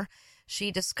on her.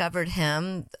 She discovered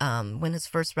him when his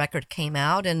first record came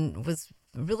out and was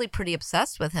really pretty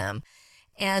obsessed with him.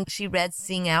 And she read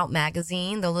Sing Out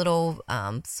magazine, the little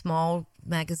small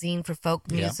magazine for folk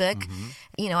music.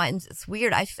 Yeah. Mm-hmm. And it's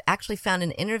weird. I actually found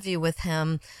an interview with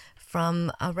him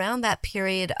from around that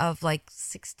period of like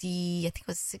 60, I think it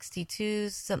was 62,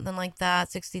 something like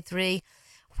that, 63,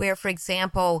 where, for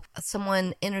example,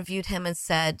 someone interviewed him and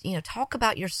said, talk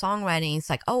about your songwriting. He's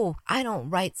like, oh, I don't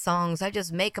write songs. I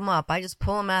just make them up. I just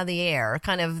pull them out of the air,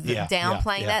 kind of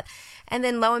downplaying that. And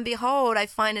then lo and behold, I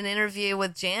find an interview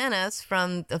with Janis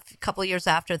from a couple of years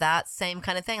after that, same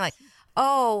kind of thing, like,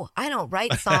 oh, I don't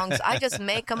write songs. I just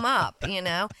make them up,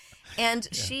 And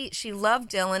she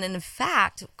loved Dylan. And in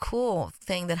fact, cool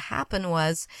thing that happened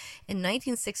was in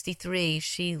 1963,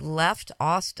 she left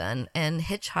Austin and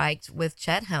hitchhiked with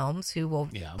Chet Helms, who will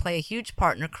play a huge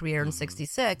part in her career in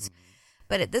 66.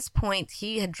 But at this point,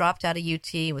 he had dropped out of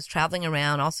UT, was traveling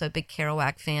around, also a big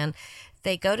Kerouac fan.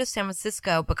 They go to San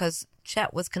Francisco because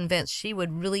Chet was convinced she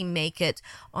would really make it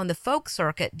on the folk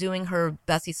circuit doing her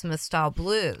Bessie Smith style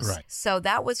blues. Right. So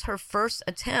that was her first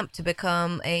attempt to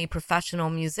become a professional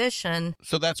musician.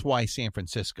 So that's why San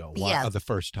Francisco, the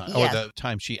first time, or the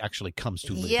time she actually comes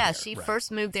to live there. She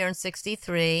first moved there in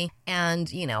 63 and,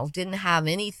 didn't have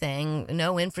anything,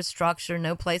 no infrastructure,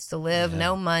 no place to live,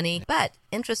 no money. But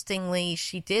interestingly,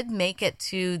 she did make it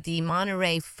to the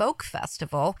Monterey Folk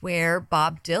Festival where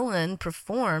Bob Dylan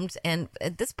performed. And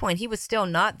at this point, he was still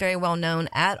not very well known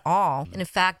at all. And in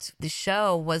fact, the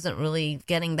show wasn't really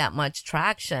getting that much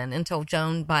traction until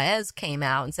Joan Baez came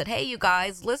out and said, hey, you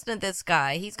guys, listen to this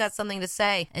guy. He's got something to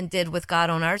say, and did With God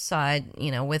on Our Side,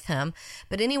 with him.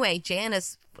 But anyway,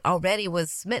 Janis already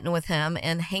was smitten with him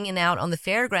and hanging out on the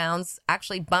fairgrounds,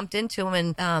 actually bumped into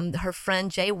him. And her friend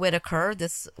Jay Whitaker,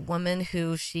 this woman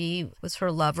who she was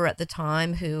her lover at the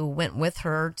time, who went with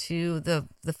her to the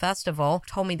festival,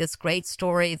 told me this great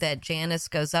story that Janis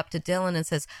goes up to Dylan and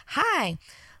says, hi,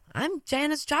 I'm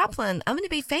Janis Joplin. I'm going to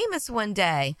be famous one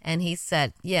day. And he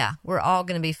said, yeah, we're all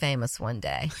going to be famous one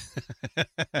day.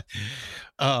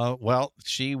 Well,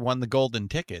 she won the golden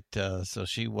ticket, so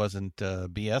she wasn't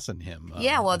BSing him.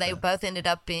 They both ended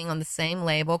up being on the same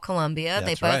label, Columbia. That's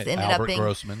they both right. ended Albert up being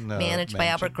Grossman, managed by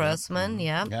Albert him. Grossman.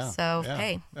 Yeah.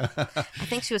 Hey, I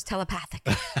think she was telepathic.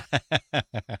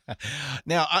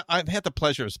 Now, I've had the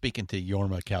pleasure of speaking to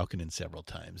Jorma Kaukonen several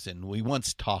times, and we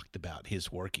once talked about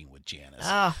his working with Janis.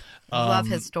 Oh, I love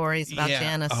his stories about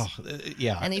Janis.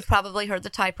 And you've probably heard the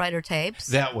typewriter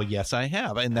tapes. Yes, I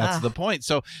have, and that's the point.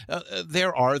 So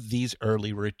there are these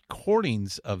early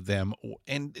recordings of them,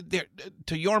 and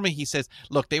to Jorma, he says,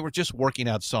 look, they were just working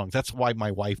out songs. That's why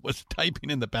my wife was typing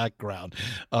in the background.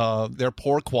 They're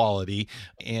poor quality,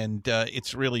 and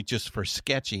it's really just for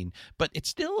sketching, but it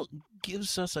still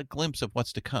gives us a glimpse of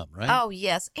what's to come, right? Oh,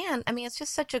 yes. And, I mean, it's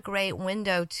just such a great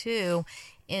window, too,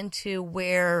 into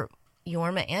where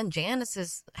Yorma and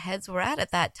Janice's heads were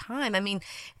at that time. I mean,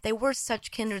 they were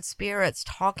such kindred spirits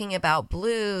talking about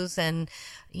blues and,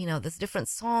 you know, the different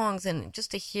songs, and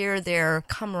just to hear their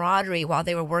camaraderie while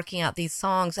they were working out these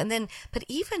songs. And then, but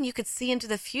even you could see into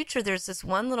the future, there's this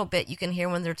one little bit you can hear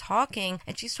when they're talking,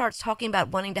 and she starts talking about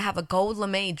wanting to have a gold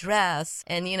lame dress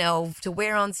and, you know, to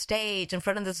wear on stage in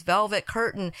front of this velvet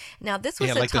curtain. Now, this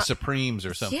was like the Supremes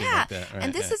or something like that. Right?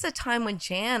 And this is a time when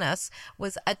Janice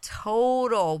was a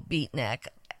total beatnik.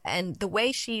 And the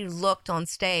way she looked on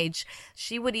stage,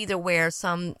 she would either wear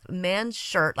some men's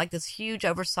shirt, like this huge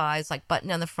oversized, like button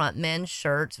down the front men's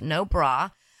shirt, no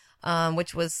bra,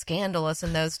 which was scandalous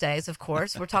in those days, of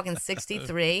course. We're talking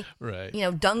 63. Right. You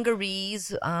know,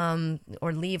 dungarees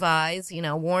or Levi's, you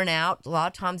know, worn out, a lot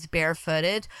of times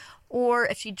barefooted. Or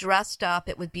if she dressed up,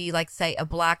 it would be like, say, a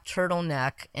black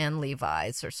turtleneck and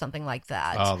Levi's or something like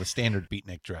that. Oh, the standard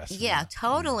beatnik dress. Yeah,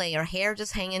 totally. Her hair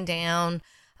just hanging down.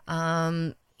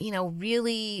 You know,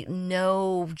 really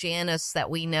no Janice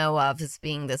that we know of as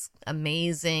being this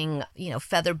amazing, you know,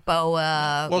 feather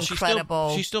boa,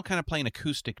 incredible. She's still kind of playing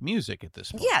acoustic music at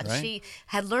this point. Yeah, right? she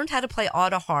had learned how to play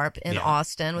auto harp in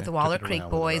Austin with the Waller Creek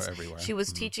Boys. She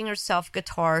was teaching herself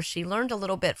guitar. She learned a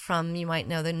little bit from, you might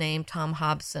know the name, Tom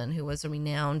Hobson, who was a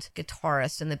renowned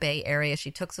guitarist in the Bay Area. She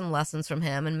took some lessons from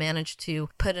him and managed to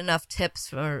put enough tips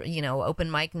for, you know, open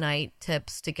mic night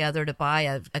tips together to buy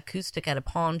an acoustic at a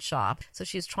pawn shop. So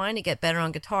she's trying to get better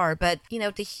on guitar. But, you know,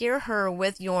 to hear her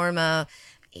with Yorma,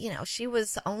 you know, she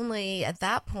was only, at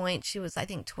that point, she was, I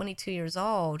think, 22 years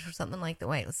old or something like that.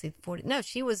 Wait, let's see, 40. No,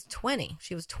 she was 20.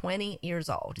 She was 20 years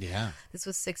old. Yeah. This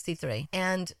was 63.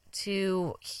 And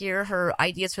to hear her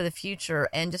ideas for the future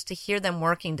and just to hear them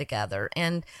working together.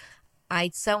 And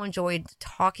I so enjoyed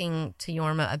talking to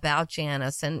Yorma about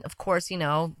Janice. And of course, you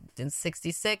know, in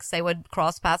 66, they would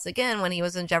cross paths again when he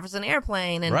was in Jefferson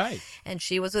Airplane. And, and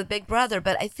she was with Big Brother.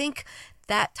 But I think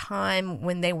that time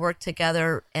when they worked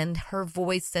together, and her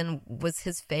voice then was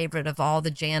his favorite of all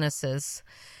the Janices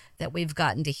that we've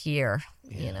gotten to hear,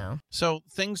 you know. So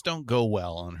things don't go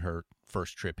well on her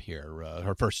first trip here,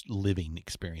 her first living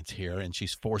experience here, and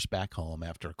she's forced back home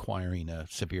after acquiring a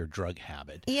severe drug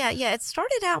habit. Yeah, it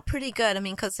started out pretty good. I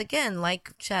mean, because again,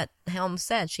 like Chet Helms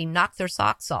said, she knocked their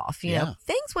socks off. You know,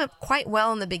 things went quite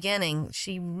well in the beginning.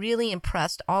 She really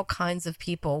impressed all kinds of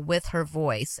people with her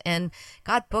voice and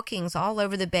got bookings all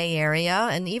over the Bay Area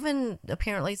and even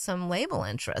apparently some label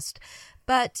interest.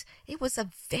 But it was a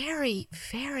very,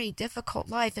 very difficult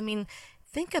life. I mean,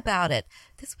 think about it.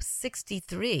 This was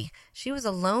 63. She was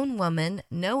a lone woman,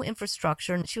 no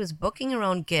infrastructure. She was booking her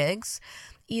own gigs,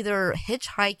 either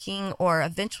hitchhiking or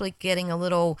eventually getting a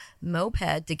little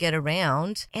moped to get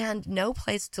around, and no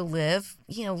place to live,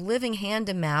 you know, living hand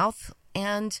to mouth.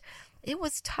 And it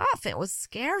was tough. It was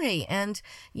scary. And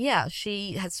yeah,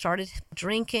 she had started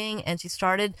drinking and she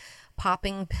started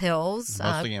popping pills.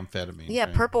 Mostly amphetamines. Yeah,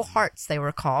 right? Purple Hearts, they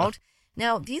were called.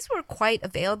 Now, these were quite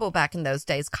available back in those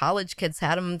days. College kids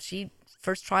had them. She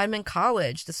first tried them in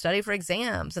college to study for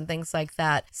exams and things like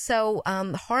that. So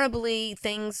horribly,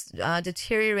 things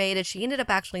deteriorated. She ended up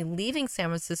actually leaving San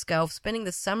Francisco, spending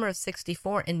the summer of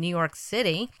 64 in New York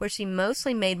City, where she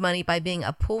mostly made money by being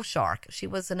a pool shark. She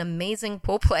was an amazing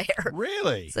pool player.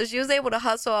 Really? So she was able to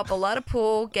hustle up a lot of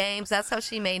pool games. That's how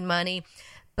she made money.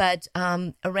 But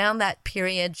around that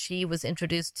period, she was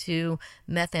introduced to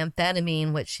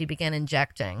methamphetamine, which she began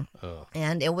injecting. Oh.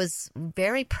 And it was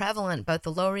very prevalent, both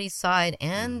the Lower East Side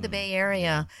and the Bay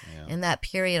Area in that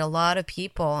period. A lot of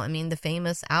people, I mean, the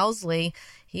famous Owsley,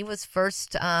 he was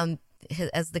first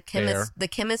as the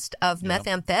chemist of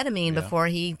methamphetamine before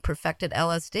he perfected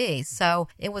LSD. So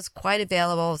it was quite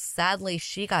available. Sadly,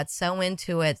 she got so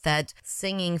into it that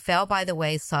singing fell by the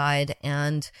wayside,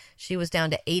 and she was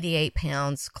down to 88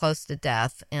 pounds, close to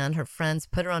death. And her friends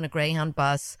put her on a Greyhound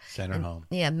bus. Sent her home.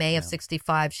 Yeah, May of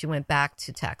 65, she went back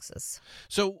to Texas.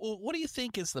 So what do you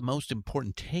think is the most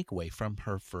important takeaway from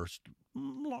her first,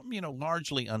 you know,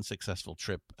 largely unsuccessful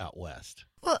trip out west?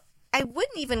 Well, I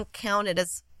wouldn't even count it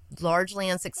as largely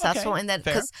unsuccessful in that,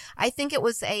 because I think it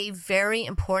was a very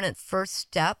important first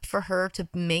step for her to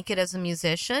make it as a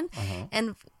musician.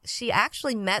 And she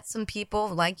actually met some people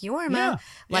like Yorma,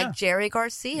 like Jerry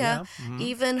Garcia,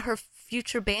 even her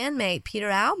future bandmate Peter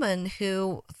Alman,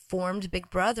 who formed Big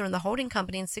Brother and the Holding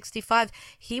Company in 65.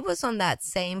 He was on that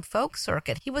same folk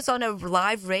circuit. He was on a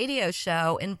live radio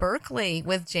show in Berkeley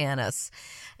with Janice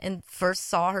and first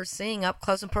saw her sing up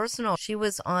close and personal. She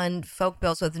was on folk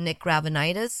bills with Nick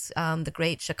Gravenitis, the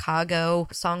great Chicago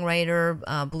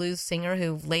songwriter, blues singer,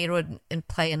 who later would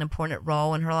play an important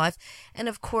role in her life. And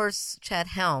of course, Chet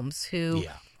Helms, who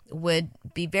would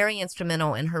be very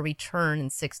instrumental in her return in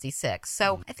 66.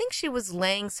 So I think she was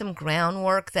laying some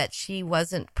groundwork that she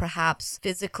wasn't perhaps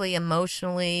physically,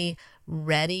 emotionally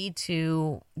ready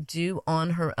to do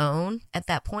on her own at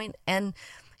that point. And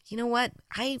you know what?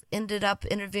 I ended up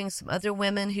interviewing some other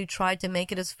women who tried to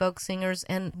make it as folk singers,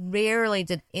 and rarely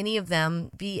did any of them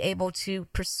be able to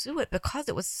pursue it because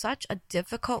it was such a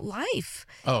difficult life.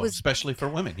 Oh, It was especially for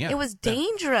women. Yeah. it was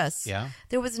dangerous. Yeah.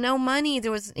 There was no money.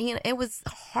 There was, it was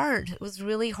hard. It was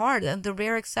really hard. And the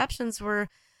rare exceptions were,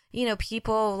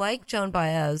 people like Joan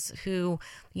Baez, who,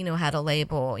 had a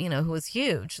label, who was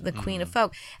huge, the Queen of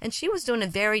Folk. And she was doing a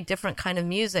very different kind of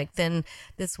music than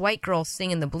this white girl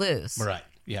singing the blues. Right.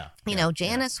 Yeah.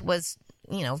 Janis was,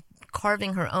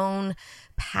 carving her own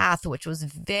path, which was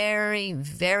very,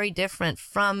 very different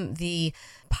from the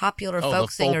popular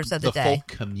folk singers of the day. Folk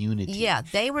community. Yeah,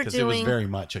 they were doing. It was very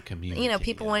much a community.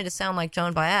 People wanted to sound like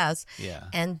Joan Baez. Yeah.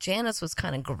 And Janis was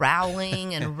kind of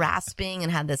growling and rasping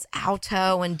and had this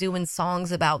alto and doing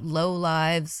songs about low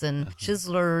lives and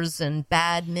chiselers and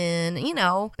bad men,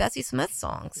 Bessie Smith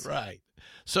songs. Right.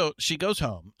 So she goes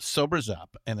home, sobers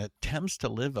up, and attempts to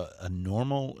live a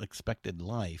normal, expected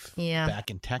life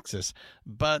back in Texas.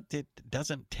 But it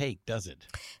doesn't take, does it?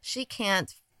 She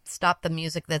can't stop the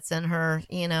music that's in her.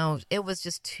 It was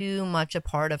just too much a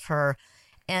part of her.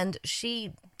 And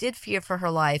she did fear for her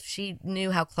life. She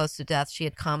knew how close to death she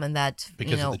had come, and that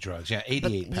because of the drugs. Yeah,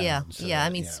 88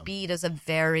 pounds. Speed is a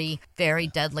very, very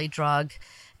deadly drug.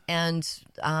 And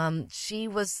she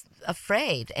was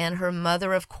afraid. And her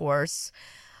mother, of course,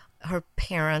 her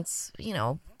parents,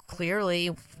 clearly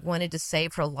wanted to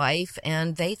save her life.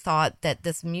 And they thought that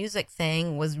this music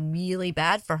thing was really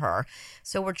bad for her.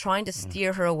 So we're trying to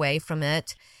steer her away from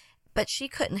it. But she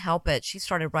couldn't help it. She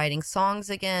started writing songs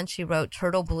again. She wrote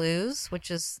Turtle Blues,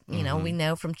 which is, we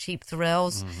know from Cheap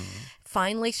Thrills.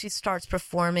 Finally, she starts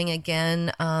performing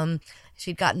again.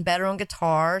 She'd gotten better on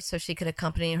guitar, so she could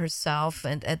accompany herself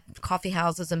at coffee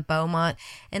houses in Beaumont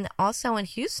and also in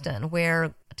Houston,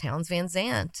 where Townes Van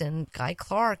Zandt and Guy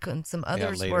Clark and some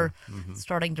others were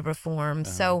starting to perform.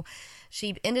 So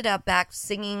she ended up back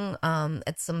singing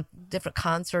at some different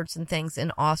concerts and things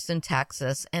in Austin,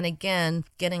 Texas. And again,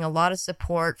 getting a lot of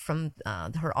support from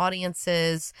her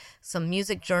audiences, some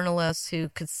music journalists who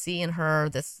could see in her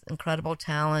this incredible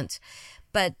talent.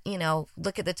 But,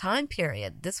 look at the time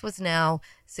period. This was now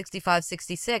 65,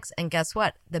 66. And guess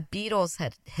what? The Beatles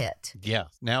had hit. Yeah.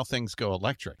 Now things go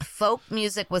electric. Folk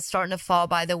music was starting to fall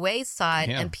by the wayside,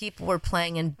 and people were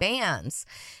playing in bands.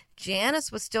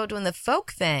 Janis was still doing the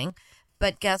folk thing.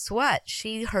 But guess what?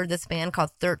 She heard this band called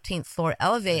 13th Floor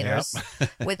Elevators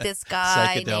with this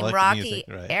guy named Rocky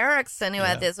Erickson who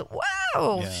had this,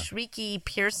 shrieky,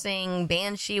 piercing,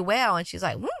 banshee wail. And she's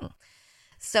like,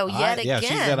 So yet again. Yeah,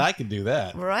 she said, I can do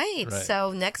that. Right.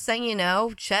 So next thing you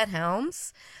know, Chet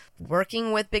Helms,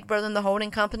 working with Big Brother and the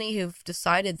Holding Company, who've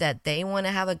decided that they want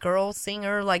to have a girl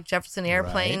singer like Jefferson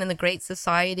Airplane and the Great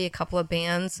Society, a couple of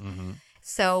bands.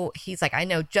 So he's like, I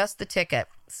know just the ticket.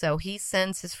 So he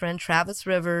sends his friend Travis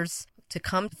Rivers to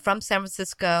come from San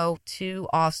Francisco to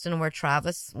Austin, where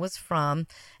Travis was from,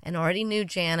 and already knew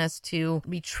Janis, to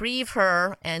retrieve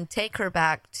her and take her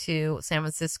back to San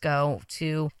Francisco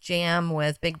to jam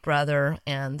with Big Brother,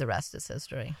 and the rest is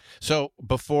history. So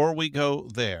before we go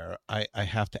there, I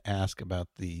have to ask about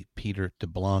the Peter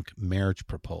DeBlanc marriage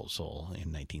proposal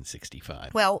in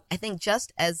 1965. Well, I think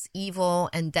just as evil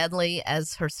and deadly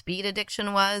as her speed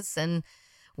addiction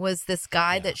was this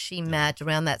guy that she met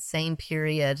around that same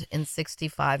period in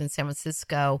 65 in San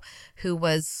Francisco, who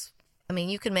was,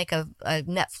 you could make a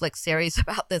Netflix series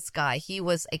about this guy. He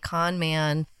was a con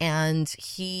man, and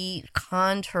he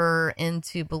conned her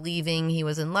into believing he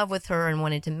was in love with her and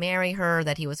wanted to marry her,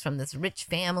 that he was from this rich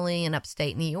family in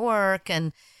upstate New York,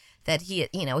 and that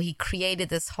he created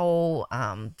this whole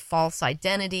false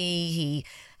identity. He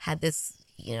had this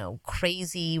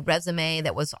crazy resume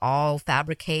that was all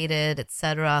fabricated,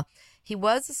 etc. He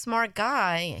was a smart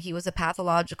guy. He was a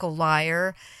pathological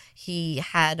liar. He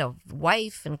had a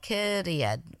wife and kid. He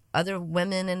had other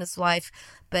women in his life,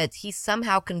 but he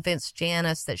somehow convinced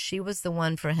Janis that she was the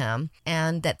one for him,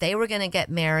 and that they were going to get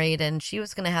married, and she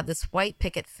was going to have this white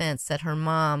picket fence that her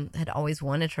mom had always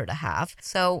wanted her to have.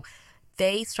 So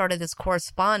they started this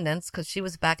correspondence because she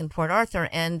was back in Port Arthur,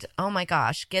 and oh my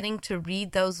gosh, getting to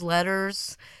read those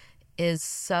letters is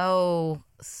so,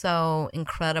 so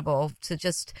incredible, to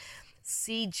just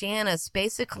see Janis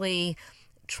basically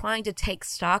trying to take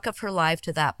stock of her life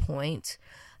to that point,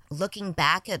 looking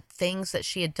back at things that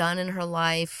she had done in her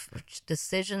life,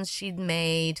 decisions she'd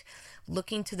made,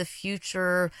 looking to the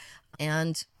future,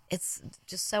 and it's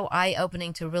just so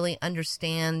eye-opening to really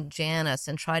understand Janis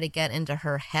and try to get into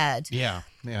her head. Yeah.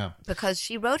 Because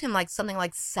she wrote him like something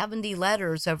like 70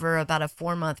 letters over about a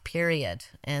 4-month period,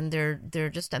 and they're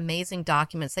just amazing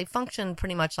documents. They function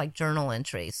pretty much like journal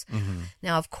entries.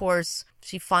 Now, of course,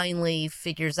 she finally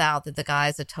figures out that the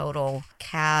guy's a total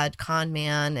cad, con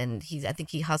man, and I think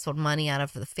he hustled money out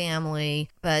of the family,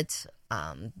 but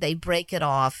they break it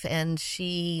off, and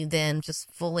she then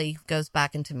just fully goes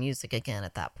back into music again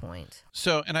at that point.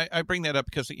 So, and I bring that up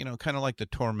because, kind of like the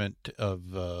torment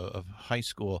of high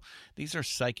school, these are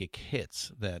psychic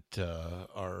hits that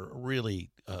are really,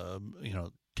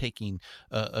 taking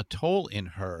a toll in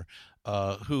her,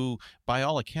 who, by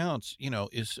all accounts,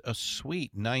 is a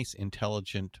sweet, nice,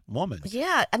 intelligent woman.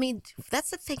 Yeah, I mean,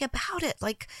 that's the thing about it.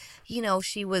 Like,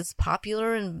 she was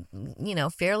popular and,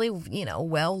 fairly,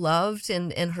 well-loved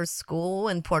in her school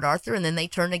in Port Arthur, and then they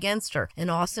turned against her in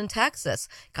Austin, Texas.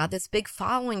 Got this big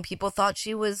following. People thought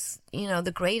she was,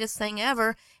 the greatest thing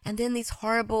ever. And then these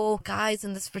horrible guys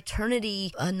in this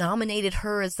fraternity nominated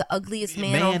her as the ugliest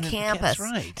man on campus. That's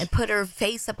right. And put her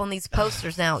face up on these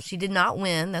posters. Now, she did not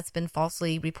win. That's been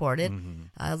falsely reported.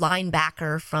 A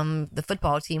linebacker from the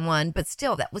football team won. But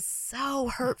still, that was so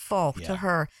hurtful to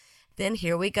her. Then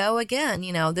here we go again.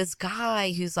 This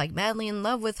guy who's like madly in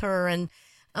love with her. And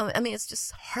it's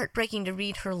just heartbreaking to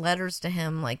read her letters to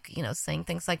him, like, saying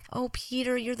things like, "Oh,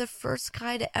 Peter, you're the first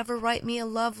guy to ever write me a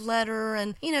love letter."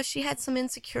 And, she had some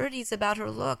insecurities about her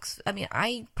looks. I mean,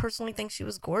 I personally think she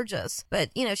was gorgeous, but,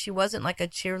 she wasn't like a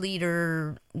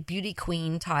cheerleader beauty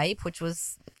queen type, which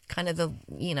was kind of the,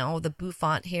 the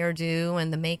bouffant hairdo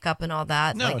and the makeup and all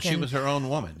that. No, she was her own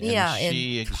woman. And yeah.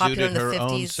 She exuded her 50s,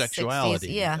 own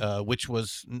sexuality, 60s, which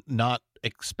was not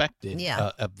expected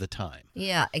of the time.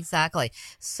 Yeah, exactly.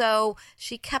 So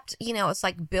she kept, it's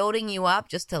like building you up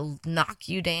just to knock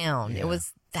you down. Yeah. It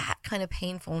was that kind of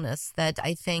painfulness that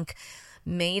I think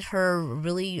made her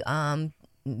really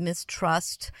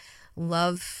mistrust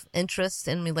love interests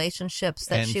and relationships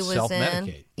that and she was self-medicate.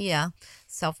 in. Yeah.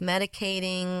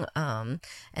 Self-medicating. And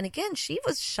again, she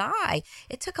was shy.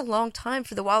 It took a long time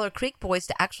for the Waller Creek Boys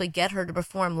to actually get her to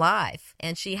perform live.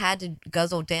 And she had to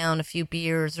guzzle down a few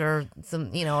beers or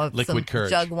some, Liquid some courage.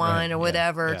 jug wine Right. or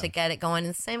whatever Yeah. to get it going.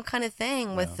 And the same kind of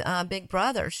thing with Big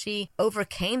Brother. She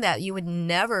overcame that. You would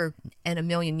never in a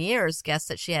million years guess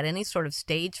that she had any sort of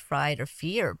stage fright or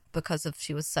fear because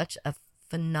she was such a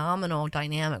phenomenal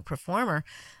dynamic performer.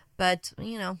 But,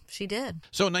 she did.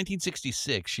 So in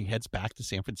 1966, she heads back to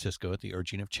San Francisco at the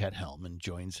urging of Chet Helm and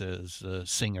joins as a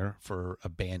singer for a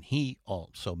band he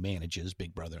also manages,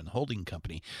 Big Brother and the Holding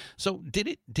Company. So did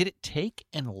it take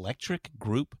an electric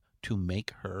group to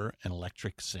make her an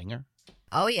electric singer?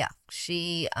 Oh, yeah.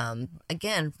 She,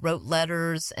 again, wrote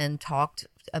letters and talked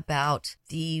about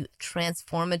the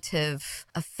transformative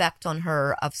effect on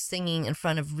her of singing in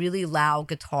front of really loud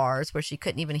guitars where she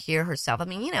couldn't even hear herself. I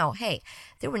mean, hey,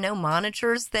 there were no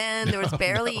monitors then. There was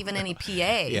barely even any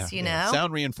PAs, you know?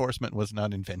 Sound reinforcement was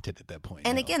not invented at that point.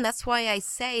 And no. again, that's why I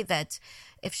say that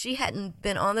if she hadn't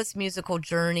been on this musical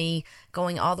journey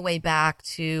going all the way back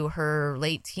to her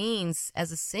late teens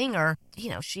as a singer,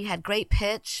 she had great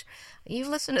pitch. You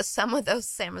listen to some of those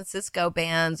San Francisco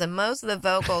bands, and most of the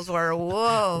vocals were,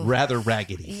 whoa. Rather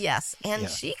raggedy. Yes, and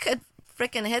she could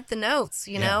freaking hit the notes,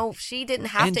 you Yeah. know? She didn't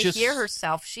have And to just- hear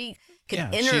herself. She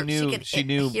could she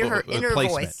knew hear her inner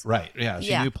placement. voice. Right, yeah. She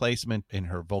Yeah. knew placement in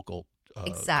her vocal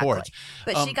Exactly. chords.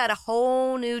 But she got a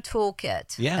whole new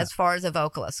toolkit Yeah. as far as a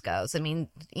vocalist goes. I mean,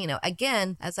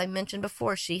 again, as I mentioned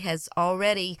before, she has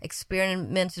already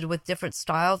experimented with different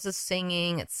styles of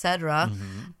singing, etc.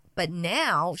 Mm-hmm. But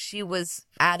now she was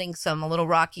adding a little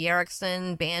Rocky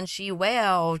Erickson, Banshee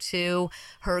Wail to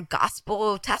her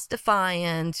gospel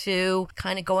testifying, to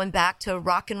kind of going back to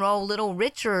rock and roll Little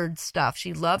Richard stuff.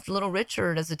 She loved Little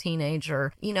Richard as a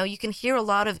teenager. You can hear a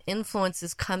lot of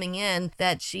influences coming in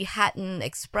that she hadn't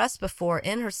expressed before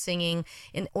in her singing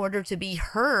in order to be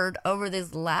heard over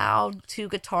this loud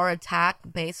 2-guitar attack,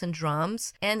 bass and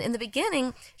drums. And in the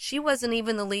beginning, she wasn't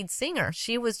even the lead singer.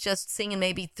 She was just singing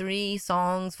maybe 3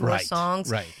 songs, 4 songs.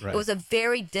 Right. It was a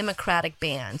very democratic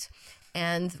band.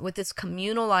 And with this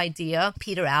communal idea,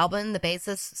 Peter Albin, the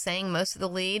bassist, sang most of the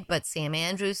lead, but Sam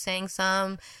Andrews sang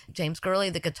some. James Gurley,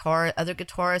 other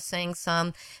guitarist, sang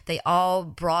some. They all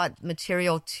brought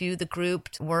material to the group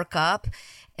to work up.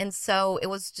 And so it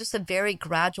was just a very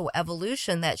gradual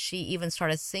evolution that she even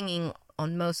started singing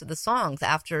on most of the songs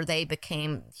after they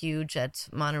became huge at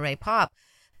Monterey Pop.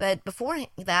 But before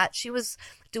that, she was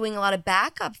doing a lot of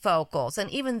backup vocals. And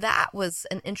even that was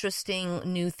an interesting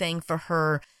new thing for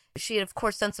her She had, of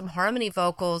course, done some harmony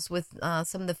vocals with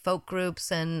some of the folk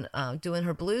groups and doing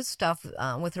her blues stuff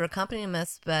with her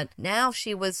accompanimists, but now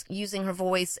she was using her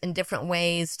voice in different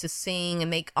ways to sing and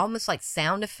make almost like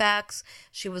sound effects.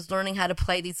 She was learning how to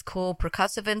play these cool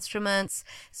percussive instruments.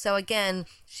 So again,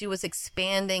 she was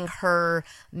expanding her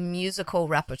musical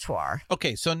repertoire.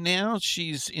 Okay, so now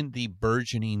she's in the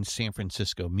burgeoning San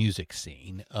Francisco music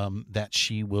scene that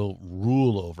she will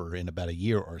rule over in about a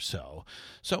year or so.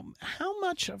 So how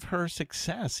much of her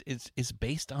success is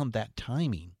based on that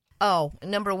timing? Oh,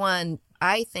 number one,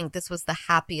 I think this was the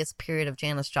happiest period of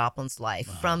Janis Joplin's life.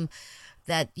 From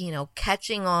that,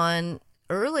 catching on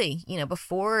early,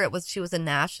 before she was a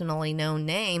nationally known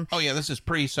name. Oh yeah, this is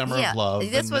pre-Summer of Love.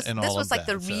 This was like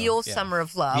the real Summer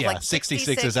of Love. Yeah, like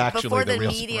 66 is actually before the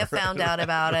real media summer. found out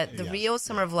about it. The Yes, real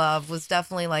Summer of Love was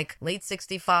definitely like late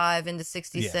 65 into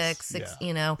 66.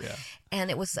 Yeah. And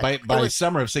it was by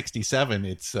summer of 67,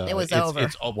 it was over.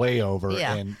 It's way over,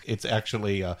 and it's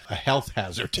actually a health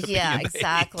hazard to be in the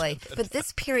exactly. heat. But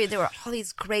this period, there were all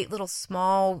these great little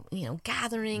small,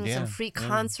 gatherings and free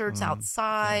concerts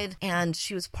outside, and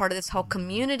she was part of this whole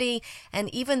community. And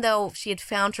even though she had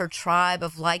found her tribe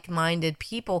of like-minded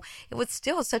people, it was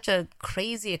still such a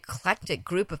crazy, eclectic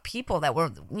group of people that were,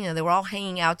 they were all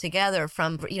hanging out together,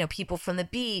 from people from the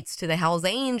Beats to the Hells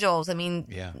Angels. I mean,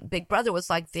 Big Brother was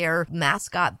like their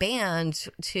mascot band,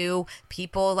 to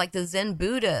people like the Zen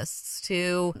Buddhists,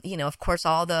 to, of course,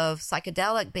 all the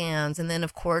psychedelic bands. And then,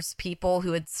 of course, people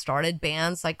who had started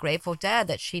bands like Grateful Dead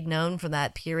that she'd known from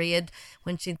that period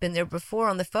when she'd been there before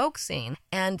on the folk scene.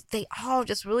 And they all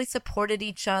just really supported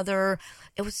each other.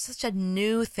 It was such a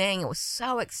new thing. It was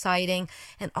so exciting.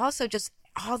 And also just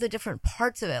all the different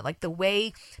parts of it, like the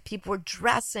way people were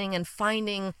dressing and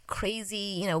finding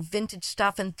crazy, vintage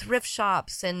stuff in thrift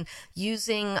shops, and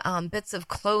using bits of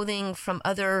clothing from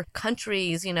other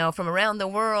countries, from around the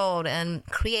world, and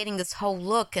creating this whole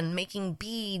look and making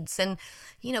beads and,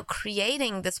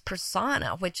 creating this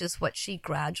persona, which is what she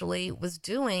gradually was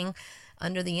doing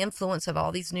under the influence of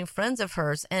all these new friends of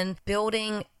hers, and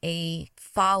building a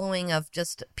following of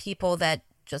just people that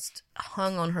just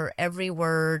hung on her every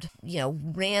word,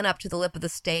 ran up to the lip of the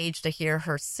stage to hear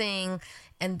her sing.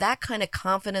 And that kind of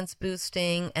confidence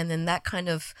boosting, and then that kind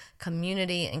of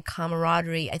community and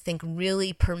camaraderie, I think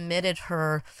really permitted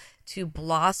her to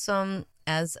blossom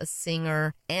as a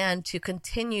singer and to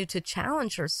continue to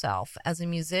challenge herself as a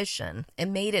musician. It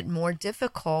made it more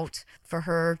difficult for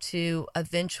her to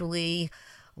eventually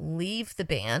leave the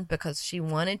band, because she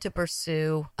wanted to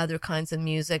pursue other kinds of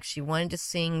music. She wanted to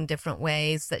sing different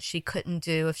ways that she couldn't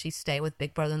do if she stayed with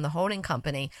Big Brother and the Holding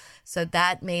Company. So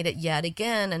that made it yet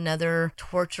again another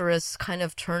torturous kind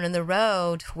of turn in the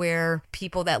road, where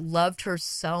people that loved her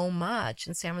so much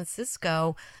in San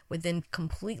Francisco would then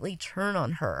completely turn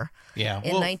on her in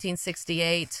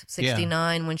 1968,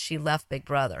 69, when she left Big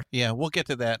Brother. Yeah, we'll get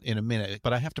to that in a minute.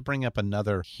 But I have to bring up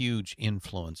another huge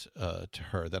influence to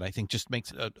her that I think just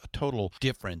makes a total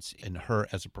difference in her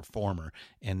as a performer,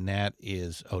 and that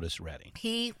is Otis Redding.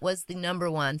 He was the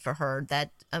number one for her.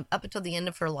 That up until the end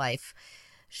of her life,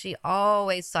 she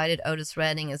always cited Otis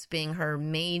Redding as being her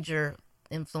major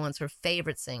influence, her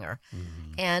favorite singer.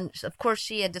 Mm-hmm. And of course,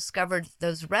 she had discovered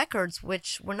those records,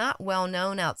 which were not well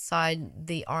known outside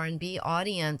the R&B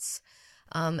audience.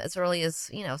 As early as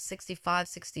 65,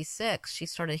 66, she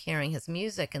started hearing his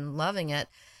music and loving it.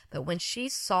 But when she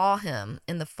saw him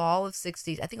in the fall of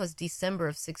 60, I think it was December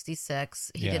of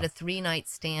 66, he did a 3-night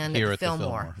stand Here at the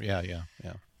Fillmore. Yeah.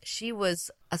 She was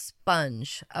a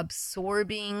sponge,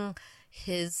 absorbing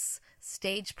his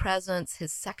stage presence,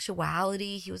 his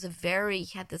sexuality. He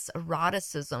had this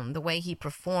eroticism, the way he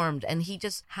performed, and he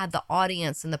just had the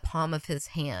audience in the palm of his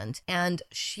hand. And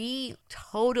she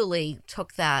totally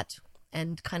took that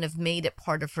and kind of made it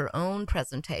part of her own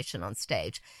presentation on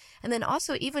stage. And then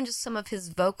also even just some of his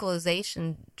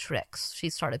vocalization tricks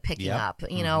she started picking up,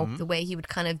 the way he would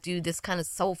kind of do this kind of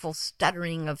soulful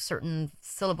stuttering of certain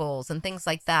syllables and things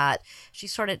like that. She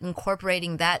started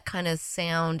incorporating that kind of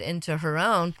sound into her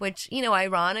own, which,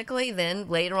 ironically, then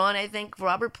later on, I think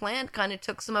Robert Plant kind of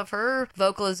took some of her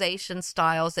vocalization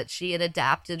styles that she had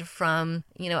adapted from,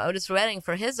 Otis Redding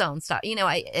for his own style.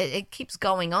 It keeps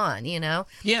going on,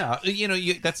 Yeah,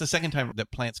 that's the second time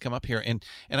that Plant's come up here, and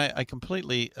I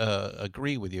completely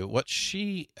agree with you. What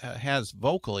she has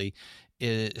vocally,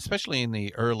 especially in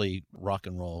the early rock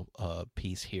and roll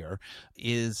piece here,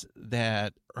 is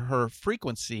that her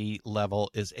frequency level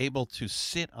is able to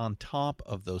sit on top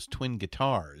of those twin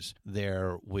guitars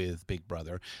there with Big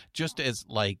Brother, just as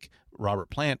like Robert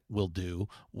Plant will do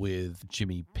with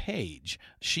Jimmy Page.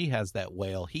 She has that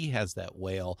wail, he has that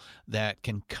wail that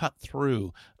can cut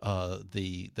through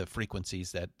the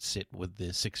frequencies that sit with the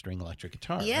 6-string electric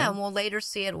guitar. Yeah, right? and we'll later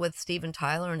see it with Steven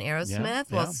Tyler and Aerosmith. Yeah,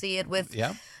 We'll yeah. see it with,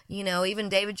 Yeah. even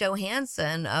David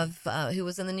Johansen, who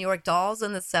was in the New York Dolls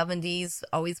in the 70s,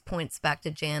 always points back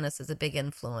to Janis as a big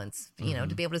influence,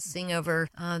 to be able to sing over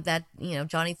that,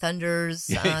 Johnny Thunders,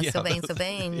 Sylvain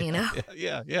Sylvain,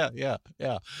 Yeah.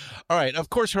 All right. Of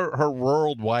course, her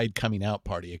worldwide coming out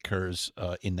party occurs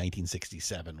in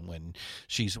 1967 when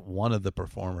she's one of the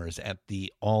performers at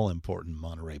the all-important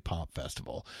Monterey Pop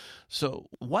Festival. So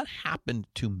what happened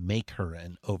to make her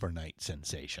an overnight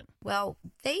sensation? Well,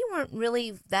 they weren't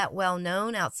really that well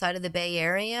known outside of the Bay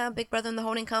Area, Big Brother and the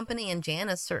Holding Company, and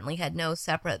Janis certainly had no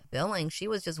separate billing. She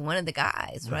was just one of the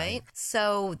guys, right?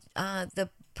 So the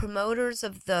promoters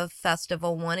of the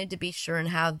festival wanted to be sure and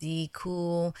have the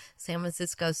cool San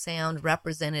Francisco sound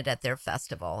represented at their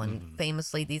festival. And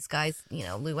famously, these guys,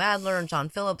 Lou Adler and John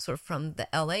Phillips were from the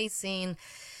LA scene.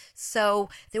 So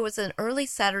there was an early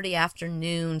Saturday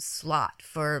afternoon slot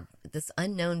for this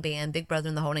unknown band, Big Brother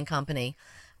and the Holding Company.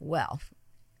 Well,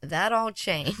 that all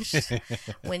changed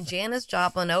when Janis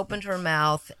Joplin opened her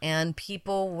mouth and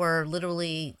people were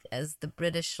literally, as the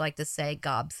British like to say,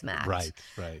 gobsmacked.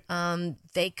 Right.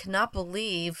 They could not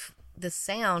believe the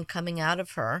sound coming out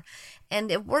of her.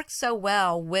 And it worked so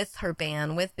well with her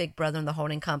band, with Big Brother and the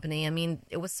Holding Company. I mean,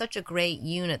 it was such a great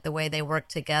unit, the way they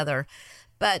worked together.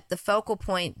 But the focal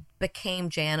point became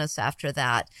Janis after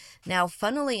that. Now,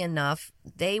 funnily enough,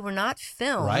 they were not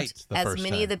filmed as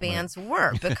many of the bands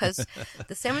were, because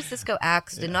the San Francisco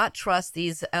acts did not trust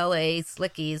these LA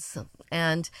slickies,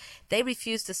 and they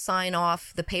refused to sign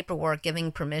off the paperwork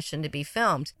giving permission to be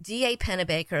filmed. D.A.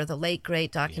 Pennebaker, the late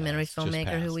great documentary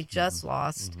filmmaker who we just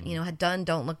lost, had done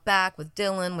Don't Look Back with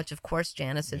Dylan, which of course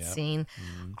Janis had seen.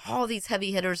 All these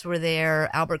heavy hitters were there.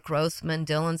 Albert Grossman,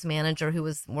 Dylan's manager, who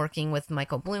was working with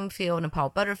Michael Bloomfield and Paul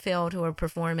Butterfield, who were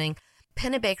performing.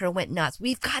 Pennebaker went nuts.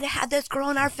 We've got to have this girl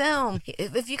in our film.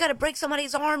 If you got to break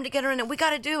somebody's arm to get her in it, we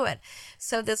got to do it.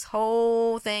 So this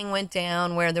whole thing went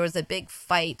down where there was a big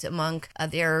fight among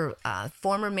their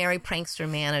former Merry Prankster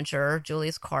manager,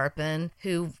 Julius Carpin,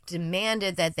 who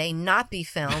demanded that they not be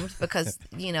filmed because,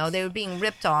 they were being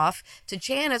ripped off, to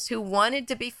Janis, who wanted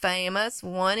to be famous,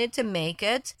 wanted to make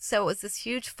it. So it was this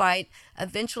huge fight.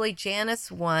 Eventually,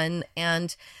 Janis won,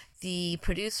 and the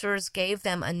producers gave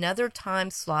them another time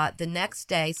slot the next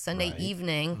day, Sunday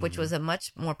evening, which was a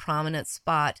much more prominent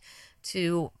spot,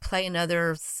 to play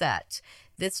another set.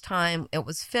 This time it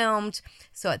was filmed.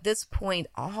 So at this point,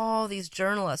 all these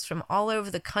journalists from all over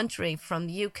the country, from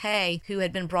the UK, who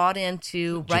had been brought in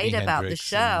to write about the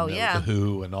show. The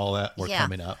Who and all that were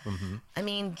coming up. I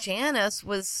mean, Janis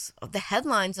was the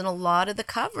headlines in a lot of the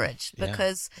coverage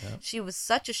because she was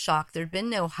such a shock. There'd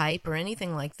been no hype or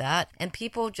anything like that. And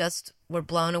people just were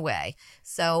blown away.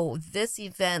 So this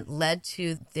event led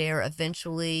to their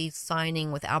eventually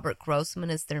signing with Albert Grossman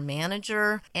as their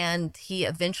manager, and he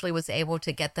eventually was able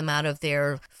to get them out of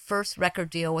their first record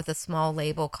deal with a small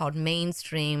label called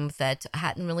Mainstream that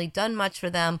hadn't really done much for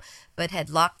them, but had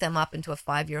locked them up into a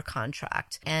 5-year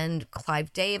contract. And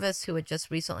Clive Davis, who had just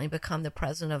recently become the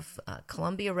president of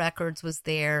Columbia Records, was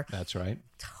there. That's right.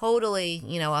 Totally,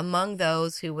 among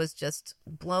those who was just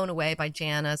blown away by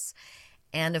Janis.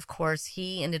 And, of course,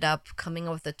 he ended up coming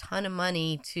up with a ton of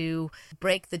money to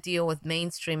break the deal with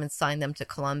Mainstream and sign them to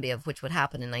Columbia, which would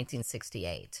happen in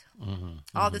 1968.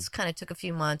 All this kind of took a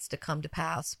few months to come to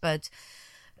pass. But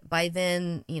by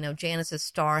then, Janis's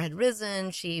star had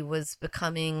risen. She was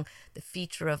becoming the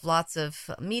feature of lots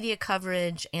of media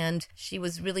coverage, and she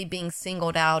was really being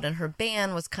singled out, and her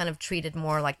band was kind of treated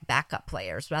more like backup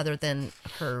players rather than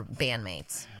her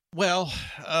bandmates. Well,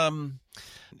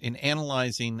 in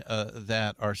analyzing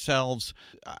that ourselves,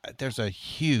 there's a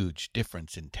huge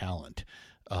difference in talent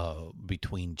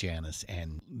between Janis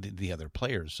and the other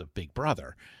players of Big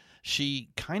Brother. She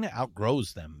kind of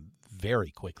outgrows them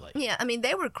very quickly. Yeah, I mean,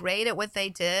 they were great at what they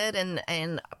did,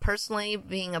 and personally,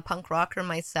 being a punk rocker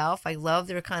myself, I love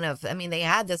their kind of, they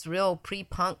had this real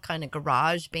pre-punk kind of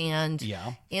garage band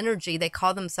energy. They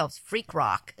call themselves freak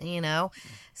rock,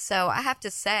 So I have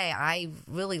to say, I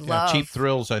really love... Cheap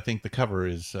Thrills, I think the cover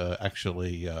is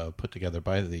actually put together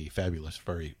by the fabulous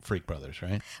Freak Brothers,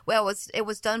 right? Well, it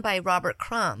was done by Robert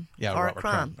Crumb. Yeah, Robert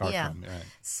Crumb. Yeah. Right.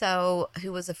 So,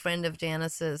 who was a friend of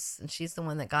Janis's, and she's the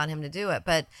one that got him to do it.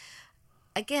 But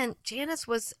again, Janice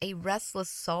was a restless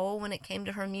soul when it came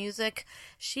to her music.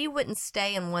 She wouldn't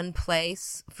stay in one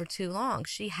place for too long.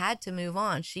 She had to move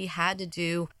on. She had to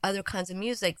do other kinds of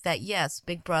music that, yes,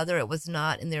 Big Brother, it was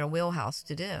not in their wheelhouse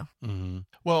to do. Mm-hmm.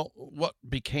 Well, what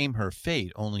became her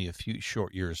fate only a few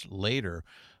short years later,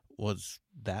 was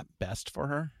that best for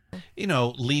her? You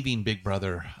know, leaving Big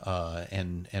Brother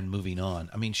and moving on.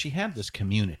 I mean, she had this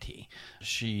community.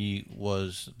 She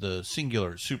was the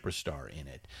singular superstar in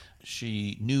it.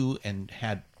 She knew and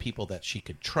had people that she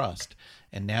could trust.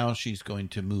 And now she's going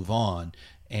to move on,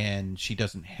 and she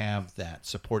doesn't have that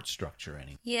support structure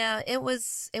anymore. Yeah, it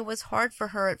was hard for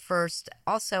her at first.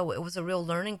 Also, it was a real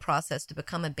learning process to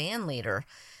become a band leader.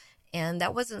 And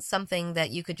that wasn't something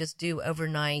that you could just do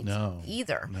overnight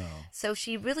either. No. So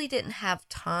she really didn't have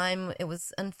time. It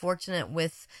was unfortunate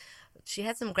she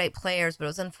had some great players, but it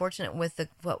was unfortunate with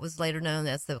what was later known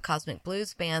as the Cosmic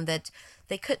Blues Band that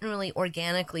they couldn't really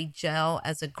organically gel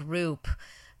as a group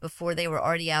before they were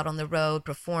already out on the road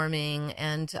performing.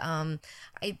 And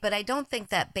but I don't think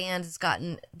that band has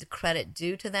gotten the credit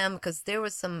due to them, because there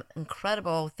was some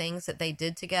incredible things that they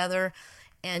did together.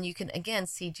 And you can, again,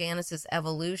 see Janice's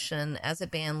evolution as a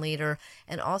band leader,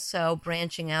 and also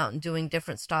branching out and doing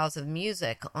different styles of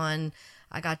music on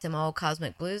I Got Them Old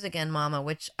Cosmic Blues Again, Mama,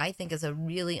 which I think is a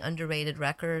really underrated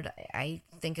record. I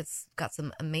think it's got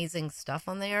some amazing stuff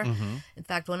on there. Mm-hmm. In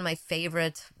fact, one of my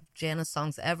favorite Janice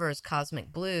songs ever is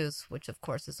Cosmic Blues, which, of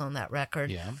course, is on that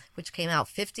record, which came out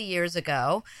 50 years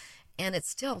ago. And it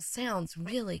still sounds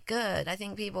really good. I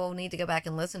think people need to go back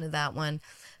and listen to that one.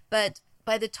 But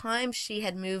by the time she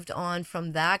had moved on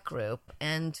from that group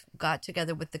and got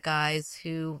together with the guys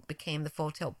who became the Full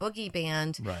Tilt Boogie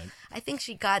Band, right, I think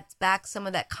she got back some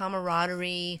of that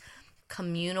camaraderie,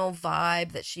 communal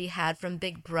vibe that she had from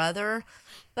Big Brother,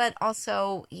 but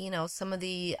also, you know, some of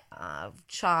the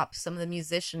chops, some of the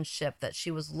musicianship that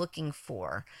she was looking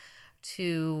for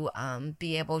to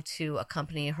be able to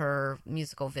accompany her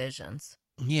musical visions.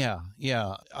 Yeah.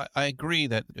 I agree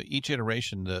that each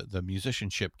iteration, the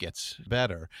musicianship gets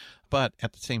better, but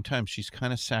at the same time, she's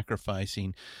kind of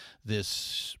sacrificing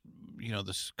this, you know,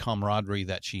 this camaraderie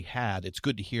that she had. It's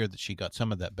good to hear that she got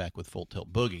some of that back with Full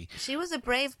Tilt Boogie. She was a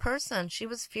brave person. She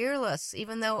was fearless,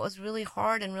 even though it was really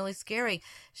hard and really scary.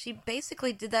 She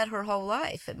basically did that her whole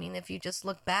life. I mean, if you just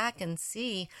look back and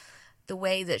see the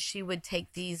way that she would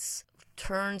take these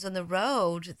turns in the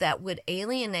road that would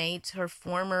alienate her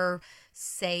former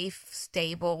safe,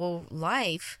 stable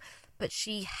life, but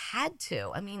she had to.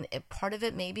 I mean, part of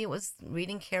it, maybe it was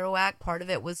reading Kerouac, part of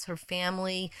it was her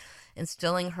family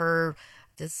instilling her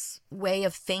this way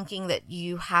of thinking that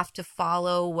you have to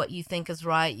follow what you think is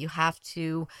right, you have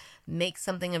to make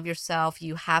something of yourself,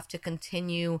 you have to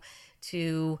continue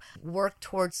to work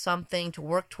towards something, to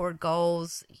work toward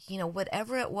goals, you know,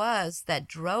 whatever it was that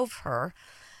drove her.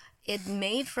 It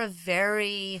made for a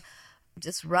very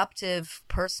disruptive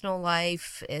personal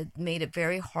life. It made it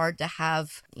very hard to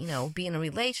have, you know, be in a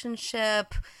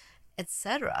relationship,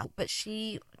 etc. But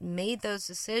she made those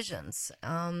decisions,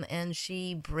 and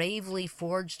she bravely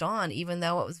forged on, even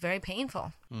though it was very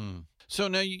painful. So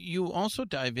now you also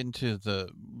dive into the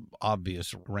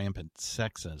obvious rampant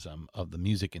sexism of the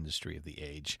music industry of the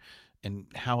age and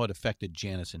how it affected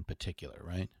Janice in particular,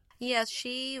 right? Yes,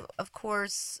 she, of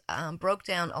course, broke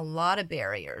down a lot of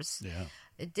barriers. Yeah.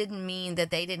 It didn't mean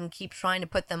that they didn't keep trying to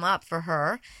put them up for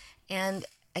her. And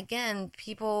again,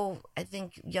 people, I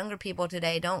think younger people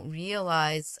today don't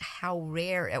realize how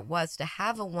rare it was to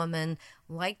have a woman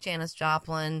like Janis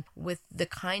Joplin with the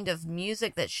kind of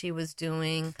music that she was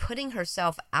doing, putting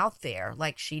herself out there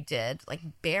like she did, like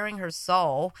bearing her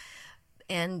soul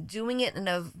and doing it in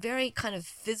a very kind of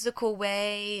physical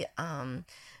way,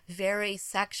 very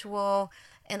sexual.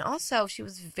 And also she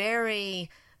was very,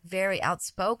 very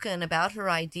outspoken about her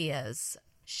ideas.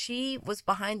 She was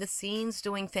behind the scenes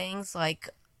doing things like,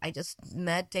 I just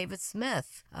met David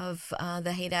Smith of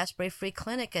the Haight-Ashbury Free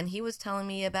Clinic, and he was telling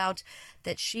me about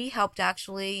that she helped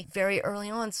actually very early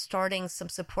on starting some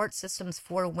support systems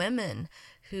for women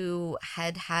who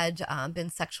had been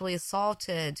sexually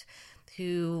assaulted,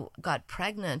 who got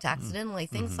pregnant accidentally,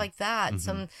 things like that.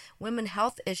 Some women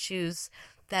health issues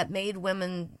that made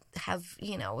women have,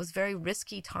 it was a very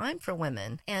risky time for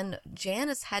women. And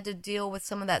Janis had to deal with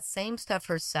some of that same stuff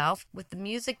herself. With the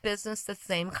music business, the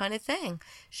same kind of thing.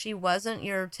 She wasn't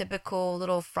your typical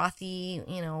little frothy,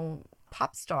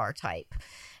 pop star type.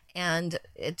 And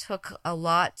it took a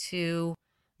lot to...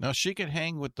 Now, she could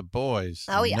hang with the boys.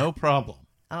 Oh, yeah. No problem.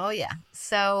 Oh, yeah.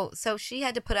 So she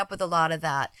had to put up with a lot of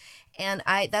that. And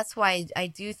that's why I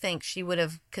do think she would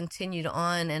have continued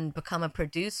on and become a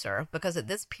producer, because at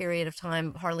this period of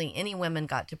time, hardly any women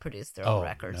got to produce their own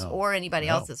records or anybody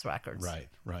else's records.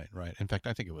 Right. In fact,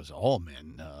 I think it was all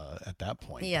men at that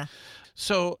point. Yeah.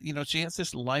 So, she has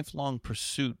this lifelong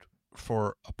pursuit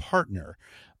for a partner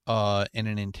and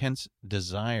an intense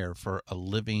desire for a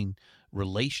living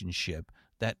relationship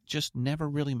that just never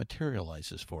really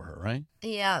materializes for her, right?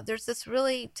 Yeah, there's this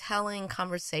really telling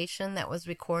conversation that was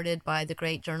recorded by the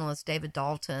great journalist David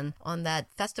Dalton on that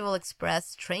Festival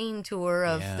Express train tour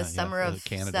of the summer of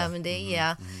Canada. 70.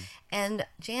 Mm-hmm. And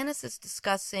Janis is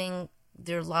discussing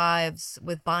their lives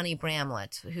with Bonnie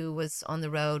Bramlett, who was on the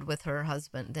road with her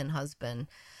husband.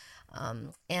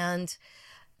 And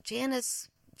Janis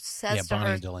says to Bonnie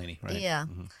her... Delaney, right? Yeah.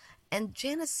 Mm-hmm. And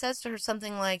Janis says to her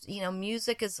something like,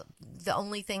 music is the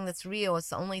only thing that's real. It's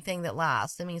the only thing that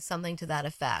lasts. I mean, something to that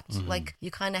effect. Mm-hmm. Like, you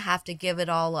kind of have to give it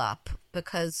all up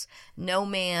because no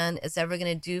man is ever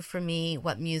going to do for me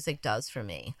what music does for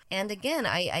me. And again,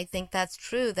 I think that's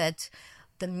true, that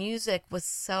the music was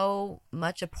so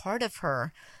much a part of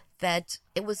her that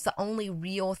it was the only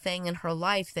real thing in her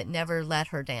life that never let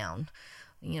her down.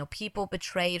 People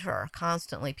betrayed her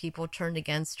constantly. People turned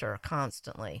against her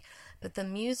constantly. But the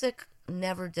music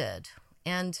never did.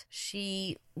 And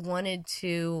she wanted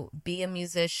to be a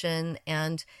musician,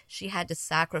 and she had to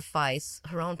sacrifice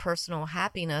her own personal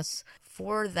happiness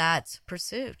for that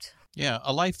pursuit. Yeah,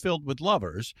 a life filled with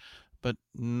lovers, but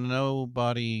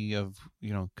nobody of,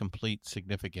 complete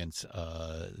significance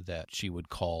that she would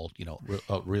call,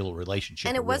 a real relationship,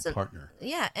 and it a real wasn't, partner.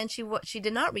 Yeah, and she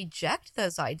did not reject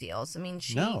those ideals. I mean,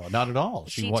 no, not at all.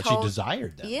 She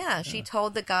desired them. Yeah, she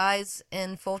told the guys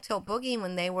in Full Tilt Boogie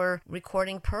when they were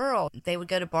recording Pearl, they would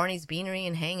go to Barney's Beanery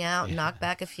and hang out and knock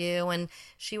back a few, and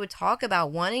she would talk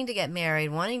about wanting to get married,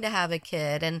 wanting to have a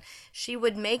kid, and she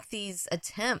would make these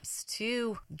attempts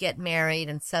to get married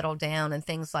and settle down and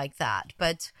things like that.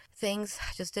 But things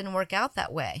just didn't work out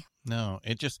that way. No,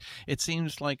 it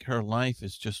seems like her life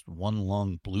is just one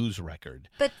long blues record.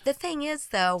 But the thing is,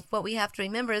 though, what we have to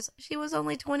remember is she was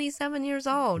only 27 years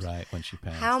old. Right, when she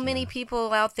passed. How many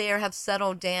people out there have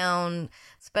settled down,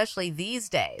 especially these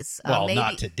days? Well,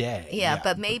 not today. Yeah,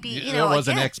 but maybe, there was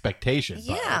an expectation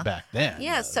back then.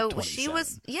 Yeah, so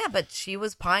 27. she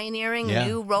was pioneering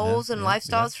new roles and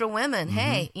lifestyles for women. Mm-hmm,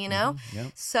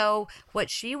 hey, So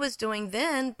what she was doing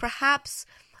then, perhaps,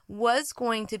 was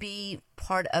going to be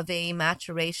part of a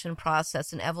maturation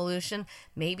process and evolution.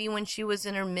 Maybe when she was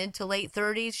in her mid to late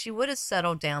 30s, she would have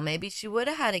settled down. Maybe she would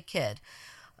have had a kid.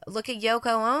 Look at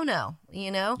Yoko Ono,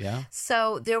 Yeah.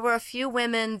 So there were a few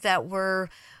women that were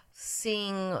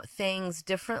seeing things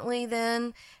differently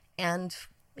then. And,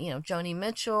 Joni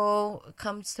Mitchell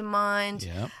comes to mind.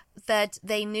 Yeah. That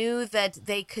they knew that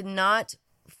they could not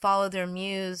follow their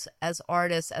muse as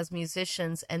artists, as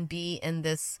musicians, and be in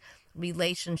this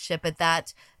relationship at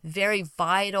that very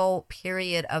vital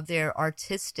period of their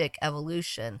artistic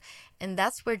evolution. And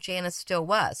that's where Janis still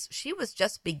was. She was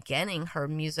just beginning her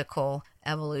musical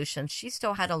evolution. She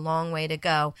still had a long way to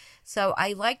go. So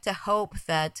I like to hope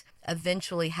that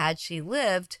eventually, had she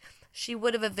lived, she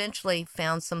would have eventually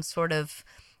found some sort of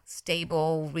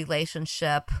stable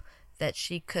relationship that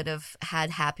she could have had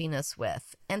happiness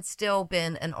with and still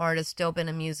been an artist, still been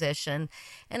a musician.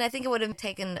 And I think it would have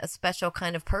taken a special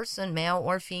kind of person, male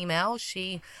or female.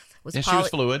 She was she was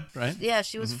fluid, right? Yeah,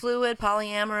 she was fluid,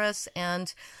 polyamorous,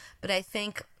 but I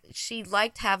think she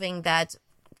liked having that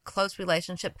close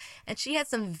relationship, and she had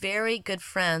some very good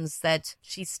friends that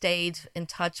she stayed in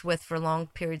touch with for long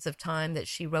periods of time, that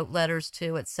she wrote letters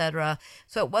to, etc.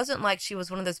 So it wasn't like she was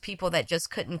one of those people that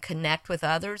just couldn't connect with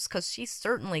others, because she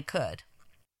certainly could.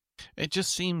 It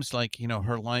just seems like,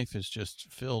 her life is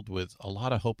just filled with a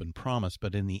lot of hope and promise,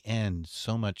 but in the end,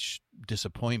 so much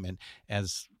disappointment,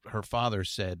 as her father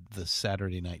said, the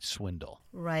Saturday Night Swindle.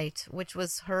 Right, which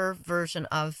was her version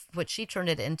of what she turned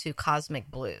it into, cosmic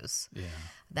blues. Yeah.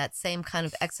 That same kind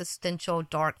of existential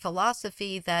dark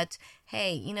philosophy that,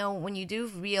 hey, when you do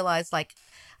realize, like,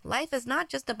 life is not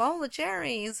just a bowl of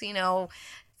cherries,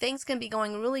 things can be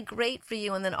going really great for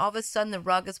you, and then all of a sudden the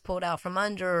rug is pulled out from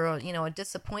under, or, a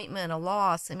disappointment, a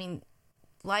loss. I mean,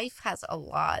 life has a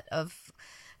lot of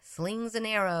slings and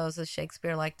arrows, as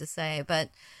Shakespeare liked to say. But,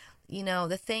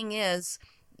 the thing is,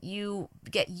 you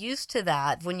get used to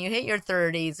that when you hit your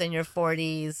 30s and your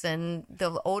 40s, and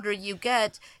the older you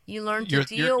get, you learn to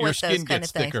deal with those kind of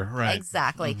things. Thicker, right.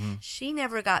 Exactly. Mm-hmm. She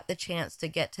never got the chance to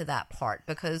get to that part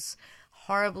because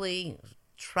horribly,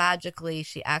 tragically,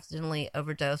 she accidentally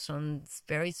overdosed on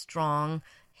very strong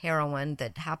heroin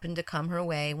that happened to come her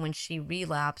way when she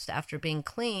relapsed after being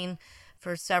clean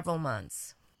for several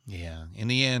months. Yeah. In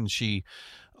the end, she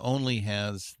only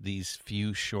has these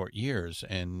few short years,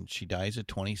 and she dies at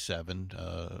 27,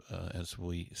 as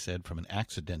we said, from an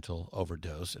accidental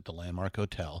overdose at the Landmark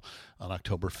Hotel on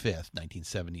October 5th,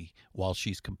 1970, while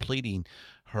she's completing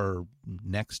her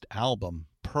next album,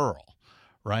 Pearl,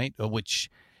 right? Which,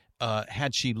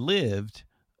 had she lived,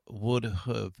 would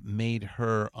have made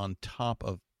her on top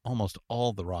of almost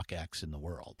all the rock acts in the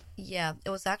world. Yeah,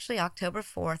 it was actually October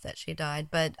 4th that she died,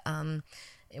 but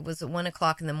it was at 1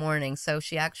 o'clock in the morning. So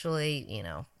she actually,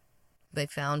 they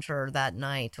found her that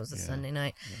night. It was a Sunday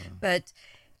night. Yeah. But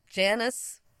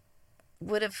Janis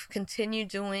would have continued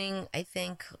doing, I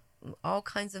think, all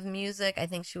kinds of music. I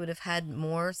think she would have had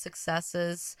more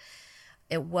successes.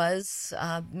 It was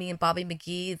me and Bobby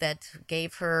McGee that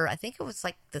gave her, I think it was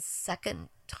like the second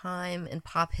time in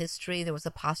pop history there was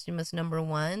a posthumous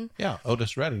 #1. Yeah,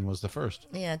 Otis Redding was the first.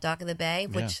 Yeah, Dock of the Bay,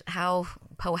 which, how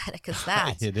poetic is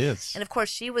that? It is. And of course,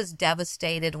 she was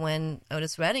devastated when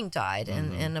Otis Redding died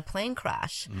in a plane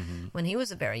crash when he was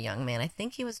a very young man. I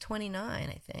think he was 29,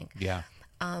 I think. Yeah.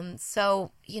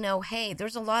 So, hey,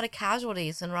 there's a lot of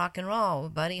casualties in rock and roll.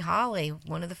 Buddy Holly,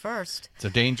 one of the first. It's a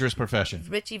dangerous profession.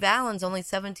 Richie Valens, only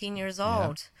 17 years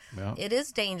old. Yeah. It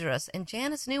is dangerous. And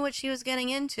Janis knew what she was getting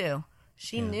into.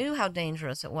 She knew how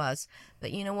dangerous it was.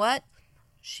 But you know what?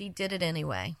 She did it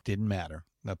anyway. Didn't matter.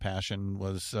 The passion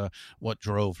was what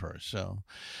drove her. So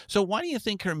why do you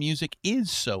think her music is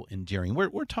so endearing?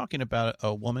 We're talking about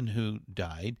a woman who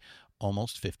died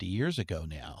almost 50 years ago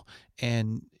now.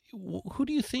 And who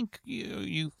do you think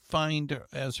you find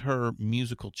as her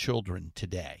musical children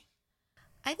today?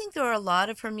 I think there are a lot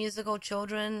of her musical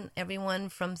children, everyone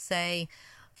from, say,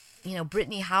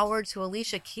 Brittany Howard to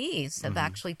Alicia Keys have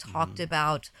actually talked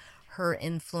about her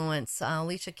influence.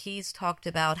 Alicia Keys talked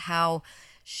about how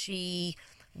she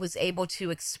was able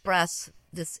to express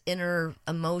this inner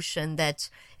emotion that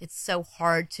it's so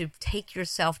hard to take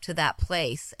yourself to that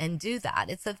place and do that.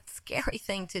 It's a scary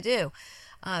thing to do.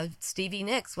 Stevie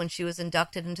Nicks, when she was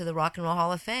inducted into the Rock and Roll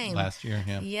Hall of Fame last year,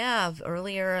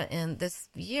 earlier in this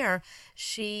year,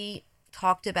 she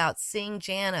talked about seeing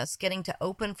Janis, getting to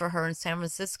open for her in San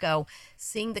Francisco,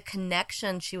 seeing the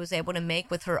connection she was able to make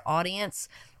with her audience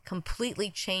completely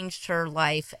changed her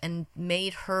life and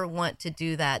made her want to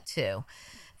do that too.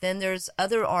 Then there's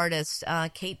other artists,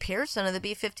 Kate Pearson of the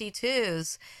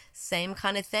B-52s, same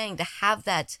kind of thing, to have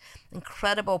that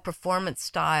incredible performance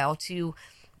style, to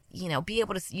be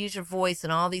able to use your voice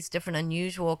in all these different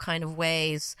unusual kind of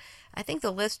ways. I think the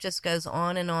list just goes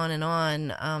on and on and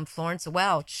on. Florence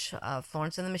Welch,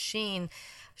 Florence and the Machine,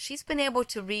 she's been able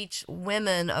to reach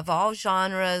women of all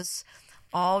genres,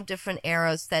 all different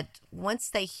eras, that once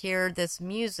they hear this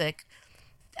music,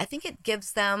 I think it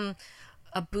gives them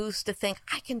a boost to think,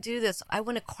 I can do this. I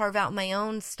want to carve out my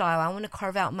own style. I want to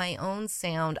carve out my own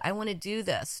sound. I want to do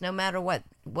this no matter what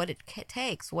it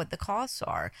takes, what the costs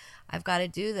are. I've got to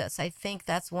do this. I think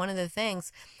that's one of the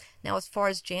things. Now, as far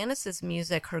as Janis's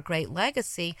music, her great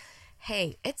legacy,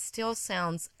 hey, it still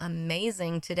sounds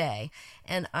amazing today.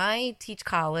 And I teach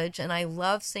college, and I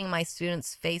love seeing my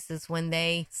students' faces when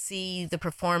they see the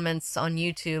performance on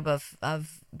YouTube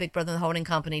of Big Brother and the Holding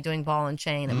Company doing Ball and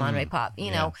Chain and Monterey Pop.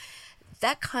 You know,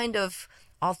 that kind of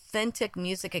authentic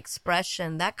music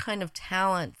expression, that kind of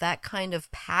talent, that kind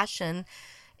of passion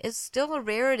is still a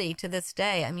rarity to this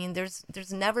day. I mean, there's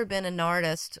never been an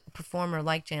artist, performer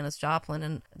like Janis Joplin,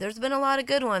 and there's been a lot of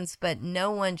good ones, but no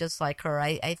one just like her.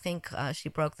 I think she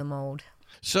broke the mold.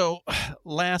 So,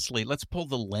 lastly, let's pull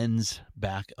the lens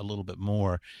back a little bit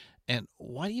more. And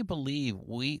why do you believe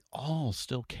we all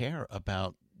still care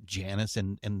about Janis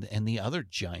and the other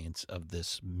giants of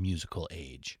this musical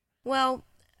age? Well,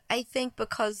 I think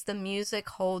because the music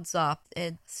holds up.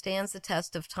 It stands the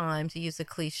test of time, to use a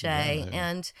cliche. Yeah.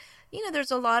 And,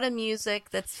 there's a lot of music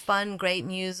that's fun, great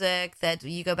music, that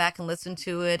you go back and listen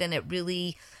to it, and it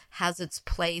really has its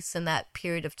place in that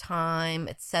period of time,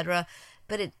 etc.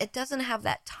 But it doesn't have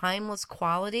that timeless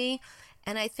quality.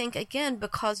 And I think, again,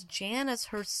 because Janis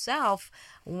herself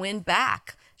went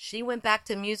back. She went back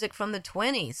to music from the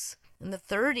 20s. In the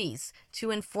 30s to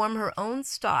inform her own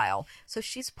style. So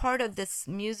she's part of this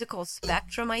musical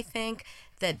spectrum, I think,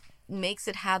 that makes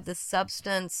it have this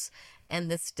substance and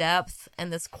this depth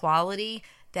and this quality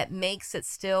that makes it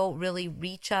still really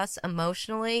reach us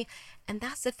emotionally. And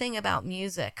that's the thing about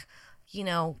music.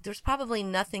 There's probably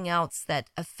nothing else that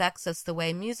affects us the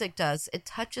way music does. It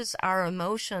touches our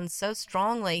emotions so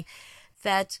strongly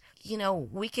that,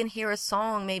 we can hear a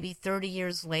song maybe 30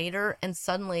 years later, and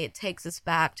suddenly it takes us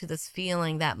back to this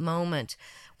feeling, that moment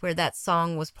where that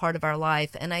song was part of our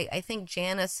life. And I think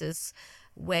Janis's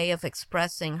way of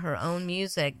expressing her own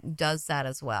music does that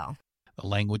as well. The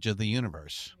language of the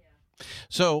universe.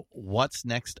 So, what's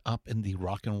next up in the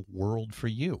rock and world for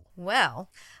you? Well,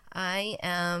 I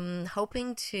am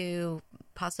hoping to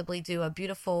possibly do a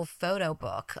beautiful photo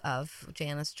book of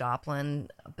Janis Joplin,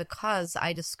 because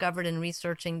I discovered in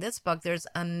researching this book there's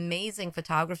amazing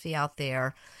photography out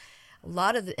there. A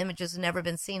lot of the images have never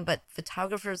been seen, but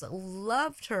photographers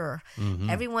loved her.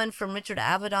 Everyone from Richard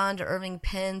Avedon to Irving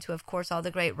Penn to, of course, all the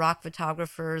great rock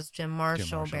photographers, Jim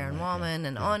Marshall, Baron Wallman,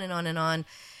 and on and on and on.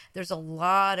 There's a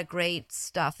lot of great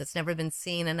stuff that's never been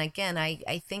seen. And again,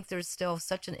 I think there's still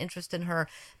such an interest in her,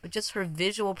 but just her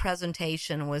visual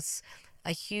presentation was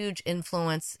a huge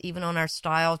influence, even on our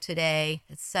style today,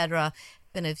 etc.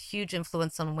 Been a huge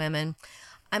influence on women.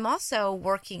 I'm also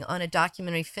working on a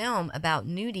documentary film about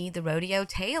Nudie, the rodeo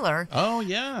tailor. Oh,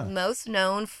 yeah. Most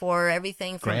known for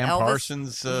everything from Graham Elvis.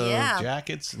 Parsons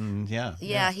jackets and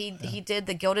He did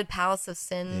the Gilded Palace of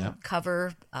Sin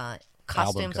cover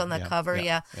costumes on the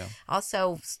cover.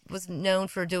 Also was known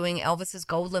for doing Elvis's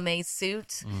gold lame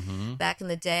suit back in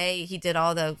the day. He did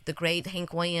all the great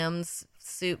Hank Williams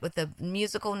suit with the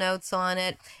musical notes on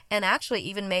it, and actually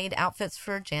even made outfits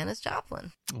for Janis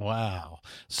Joplin. Wow.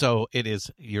 So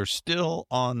you're still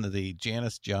on the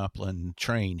Janis Joplin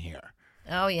train here.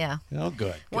 Oh, yeah. Oh,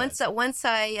 good. Once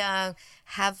I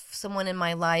have someone in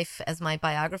my life as my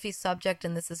biography subject,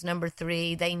 and this is number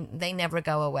 3, they never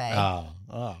go away. Oh,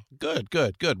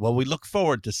 good. Well, we look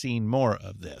forward to seeing more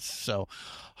of this. So,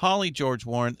 Holly George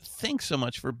Warren, thanks so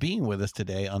much for being with us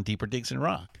today on Deeper Digs in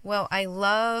Rock. Well, I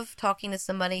love talking to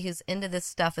somebody who's into this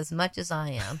stuff as much as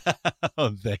I am.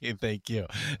 Oh, thank you.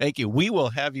 Thank you. We will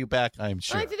have you back, I'm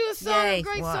sure. I'd like to do a song, a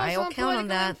great song, I'll so count on I'm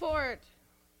that. for it.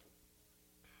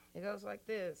 It goes like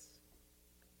this.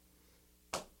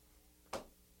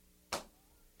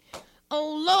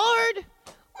 Oh, Lord,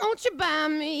 won't you buy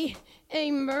me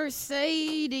a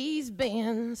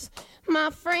Mercedes-Benz? My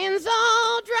friends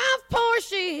all drive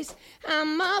Porsches. I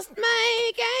must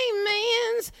make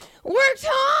amends. Worked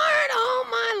hard all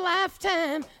my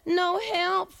lifetime. No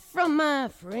help from my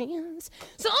friends.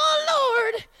 So,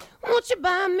 oh, Lord, won't you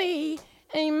buy me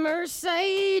a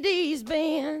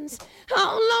Mercedes-Benz?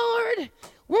 Oh, Lord,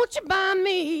 won't you buy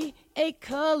me a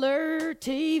color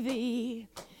TV?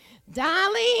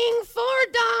 Dialing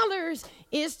 $4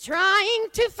 is trying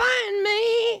to find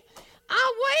me.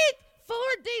 I'll wait for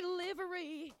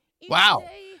delivery. Wow.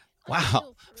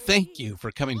 Thank you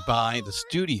for coming by the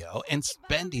studio and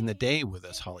spending the day with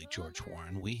us, Holly George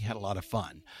Warren. We had a lot of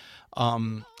fun.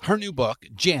 Her new book,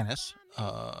 Janis,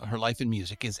 Her Life in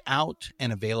Music, is out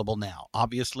and available now.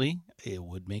 Obviously, it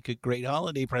would make a great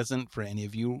holiday present for any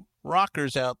of you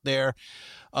rockers out there.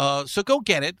 So go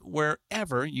get it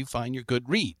wherever you find your good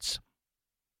reads.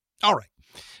 All right.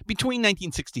 Between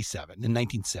 1967 and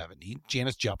 1970,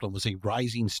 Janis Joplin was a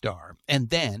rising star, and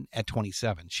then at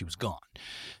 27, she was gone.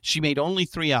 She made only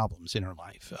 3 albums in her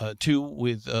life, 2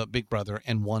 with Big Brother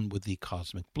and 1 with the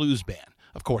Cosmic Blues Band.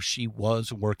 Of course, she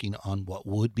was working on what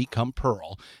would become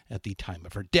Pearl at the time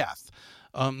of her death.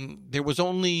 There was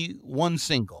only one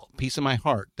single, Piece of My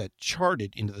Heart, that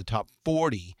charted into the top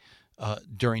 40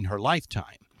 during her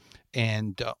lifetime.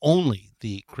 And only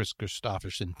the Chris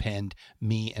Christopherson penned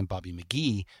Me and Bobby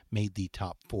McGee made the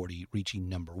top 40, reaching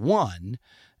number 1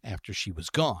 after she was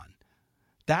gone.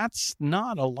 That's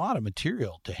not a lot of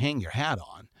material to hang your hat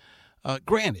on.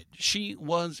 Granted, she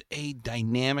was a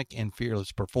dynamic and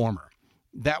fearless performer.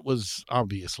 That was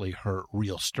obviously her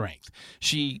real strength.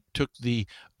 She took the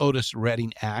Otis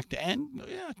Redding act and,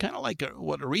 kind of like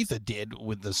what Aretha did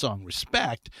with the song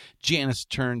Respect, Janis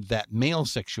turned that male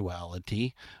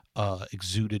sexuality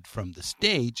exuded from the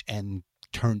stage and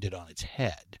turned it on its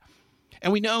head.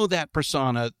 And we know that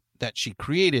persona that she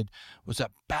created was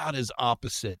about as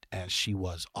opposite as she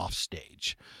was off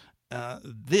stage.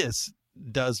 This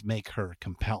does make her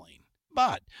compelling.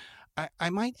 But I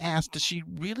might ask, does she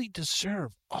really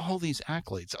deserve all these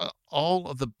accolades, all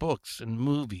of the books and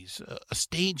movies, a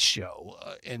stage show,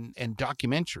 and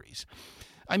documentaries?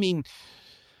 I mean,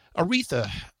 Aretha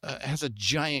has a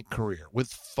giant career with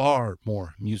far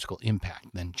more musical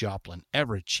impact than Joplin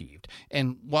ever achieved.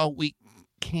 And while we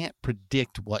can't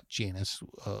predict what Janis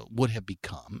would have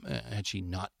become had she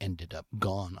not ended up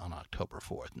gone on October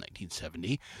 4th,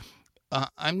 1970,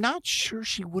 I'm not sure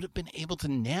she would have been able to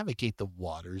navigate the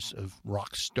waters of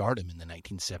rock stardom in the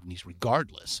 1970s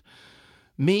regardless.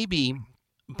 Maybe,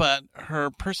 but her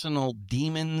personal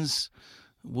demons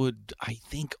would, I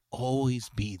think, always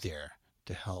be there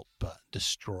to help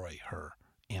destroy her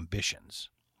ambitions.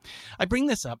 I bring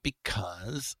this up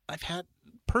because I've had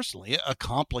personally a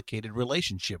complicated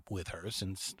relationship with her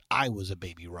since I was a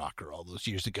baby rocker all those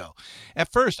years ago.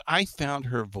 At first, I found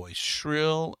her voice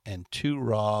shrill and too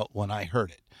raw when I heard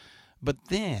it. But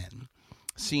then,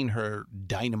 seeing her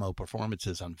dynamo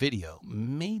performances on video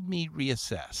made me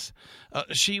reassess.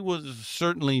 She was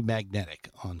certainly magnetic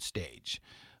on stage.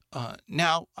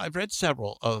 Now, I've read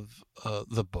several of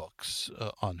the books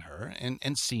on her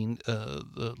and seen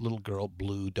the Little Girl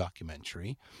Blue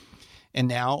documentary. And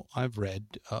now I've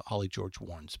read Holly George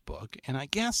Warren's book. And I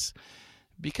guess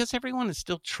because everyone is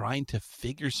still trying to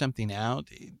figure something out,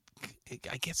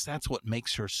 I guess that's what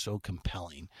makes her so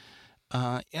compelling.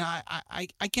 I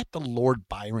get the Lord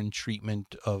Byron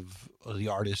treatment of the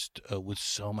artist with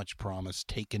so much promise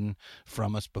taken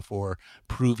from us before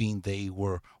proving they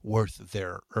were worth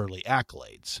their early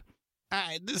accolades.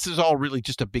 This is all really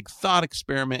just a big thought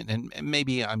experiment, and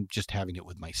maybe I'm just having it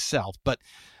with myself, but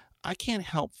I can't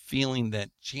help feeling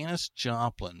that Janis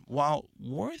Joplin, while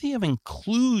worthy of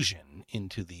inclusion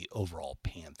into the overall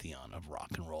pantheon of rock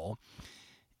and roll,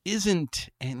 isn't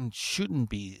and shouldn't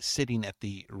be sitting at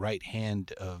the right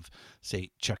hand of,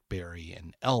 say, Chuck Berry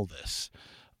and Elvis.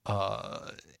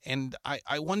 And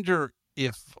I wonder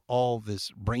if all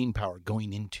this brain power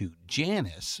going into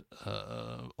Janis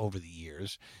over the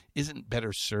years isn't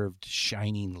better served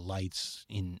shining lights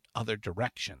in other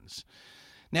directions.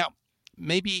 Now,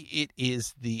 maybe it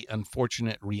is the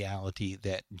unfortunate reality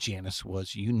that Janis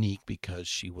was unique because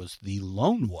she was the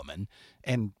lone woman,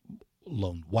 and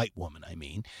lone white woman, I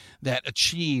mean, that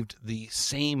achieved the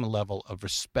same level of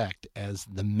respect as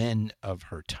the men of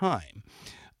her time.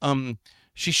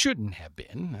 She shouldn't have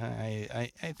been,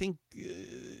 I think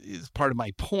is part of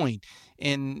my point.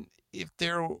 And if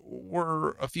there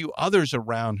were a few others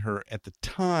around her at the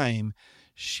time,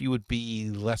 she would be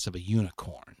less of a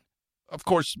unicorn. Of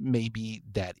course, maybe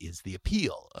that is the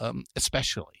appeal,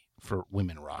 especially for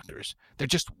women rockers. There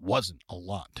just wasn't a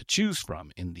lot to choose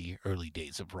from in the early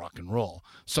days of rock and roll,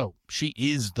 so she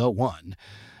is the one.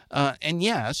 And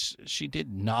yes, she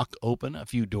did knock open a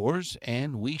few doors,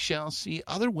 and we shall see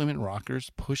other women rockers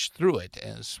push through it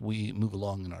as we move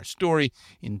along in our story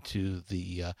into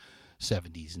the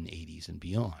 70s and 80s and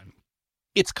beyond.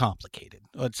 It's complicated.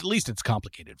 At least it's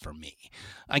complicated for me.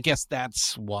 I guess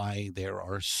that's why there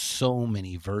are so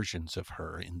many versions of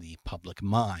her in the public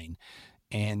mind,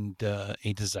 and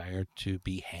a desire to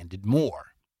be handed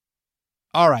more.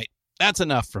 All right, that's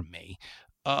enough from me.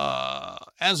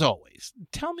 As always,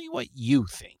 tell me what you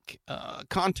think.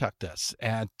 Contact us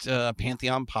at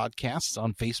Pantheon Podcasts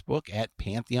on Facebook, at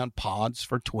Pantheon Pods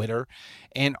for Twitter,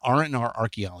 and R&R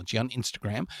Archaeology on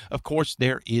Instagram. Of course,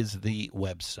 there is the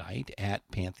website at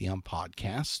Pantheon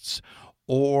Podcasts,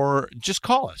 or just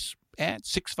call us at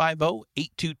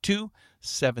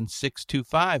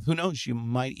 650-822-7625. Who knows, you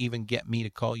might even get me to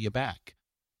call you back.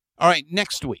 All right,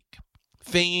 next week,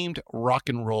 famed rock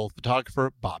and roll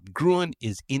photographer Bob Gruen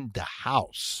is in the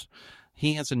house.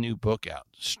 He has a new book out,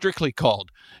 strictly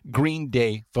called Green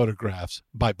Day Photographs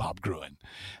by Bob Gruen.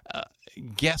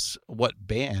 Guess what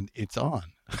band it's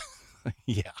on?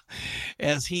 Yeah.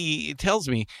 As he tells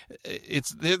me,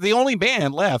 they're the only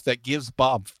band left that gives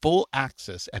Bob full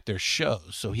access at their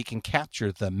shows so he can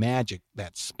capture the magic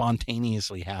that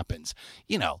spontaneously happens,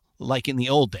 like in the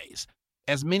old days.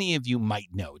 As many of you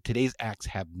might know, today's acts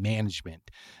have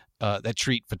management that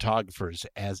treat photographers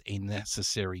as a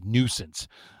necessary nuisance,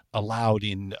 allowed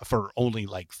in for only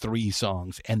like 3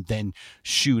 songs and then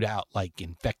shoot out like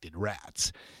infected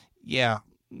rats. Yeah.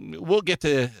 We'll get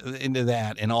into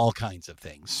that and all kinds of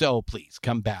things. So please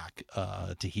come back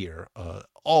to hear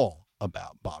all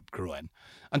about Bob Gruen.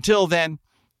 Until then,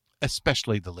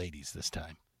 especially the ladies this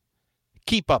time,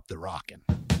 keep up the rockin'.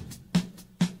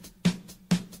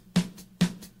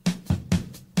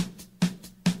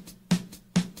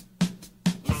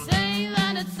 You say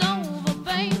that it's over,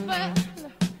 baby.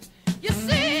 You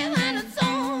say that it's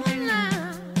over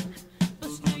now. But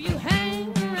still you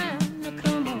hang around. Now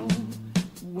come on,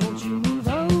 won't you move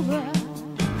over?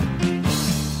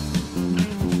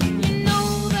 You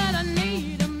know that I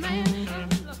need a man.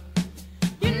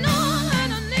 You know that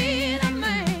I need a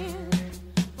man.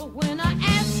 But when I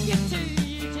ask you to,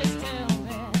 you just tell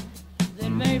me that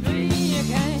maybe you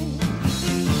can't.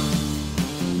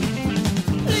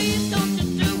 Please don't you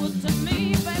do it to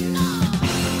me, babe, no.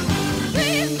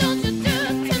 Please don't you do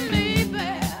it to me,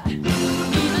 babe.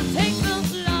 Even take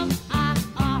those love I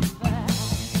offer,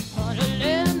 or to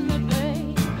let me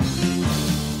be.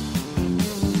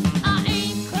 I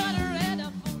ain't cut ready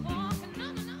for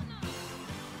walking, no.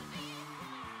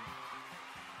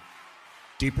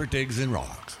 Deeper Digs in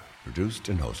Rock, produced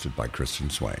and hosted by Kristen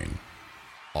Swain.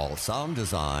 All sound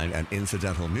design and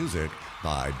incidental music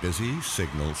by Busy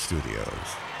Signal Studios.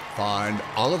 Find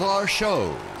all of our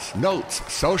shows, notes,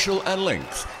 social, and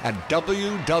links at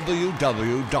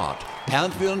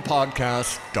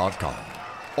www.pantheonpodcast.com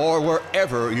or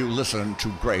wherever you listen to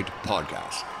great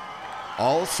podcasts.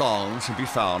 All songs can be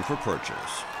found for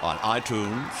purchase on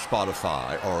iTunes,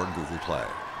 Spotify, or Google Play.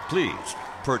 Please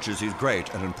purchase these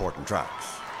great and important tracks.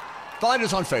 Find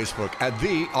us on Facebook at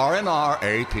the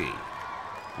RNRAP.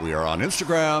 We are on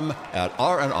Instagram at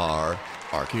RNR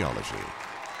Archaeology.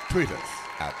 Tweet us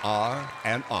at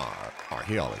RNR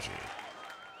Archaeology.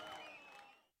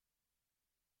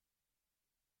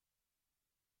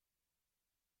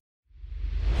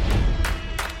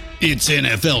 It's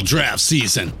NFL draft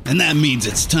season, and that means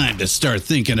it's time to start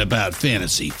thinking about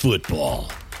fantasy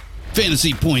football.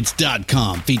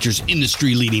 FantasyPoints.com features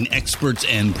industry-leading experts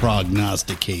and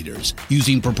prognosticators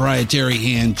using proprietary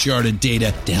hand-charted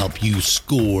data to help you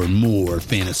score more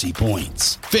fantasy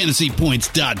points.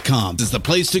 FantasyPoints.com is the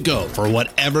place to go for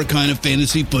whatever kind of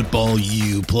fantasy football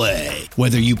you play.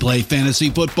 Whether you play fantasy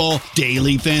football,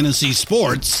 daily fantasy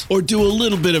sports, or do a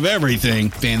little bit of everything,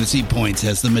 Fantasy Points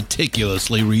has the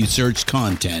meticulously researched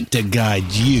content to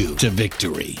guide you to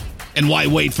victory. And why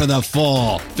wait for the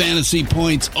fall? Fantasy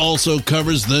Points also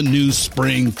covers the new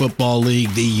spring football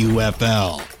league, the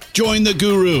UFL. Join the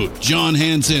guru, John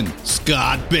Hansen,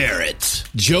 Scott Barrett,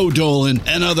 Joe Dolan,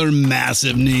 and other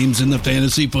massive names in the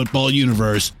fantasy football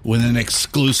universe with an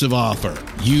exclusive offer.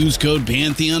 Use code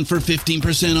Pantheon for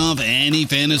 15% off any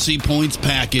Fantasy Points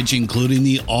package, including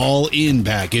the all-in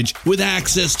package, with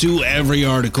access to every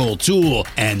article, tool,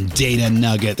 and data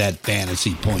nugget that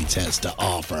Fantasy Points has to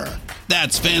offer.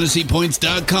 That's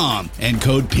FantasyPoints.com and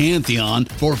code Pantheon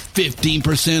for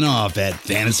 15% off at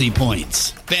Fantasy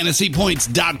Points.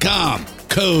 FantasyPoints.com,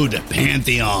 code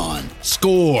Pantheon.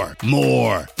 Score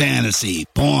more fantasy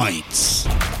points.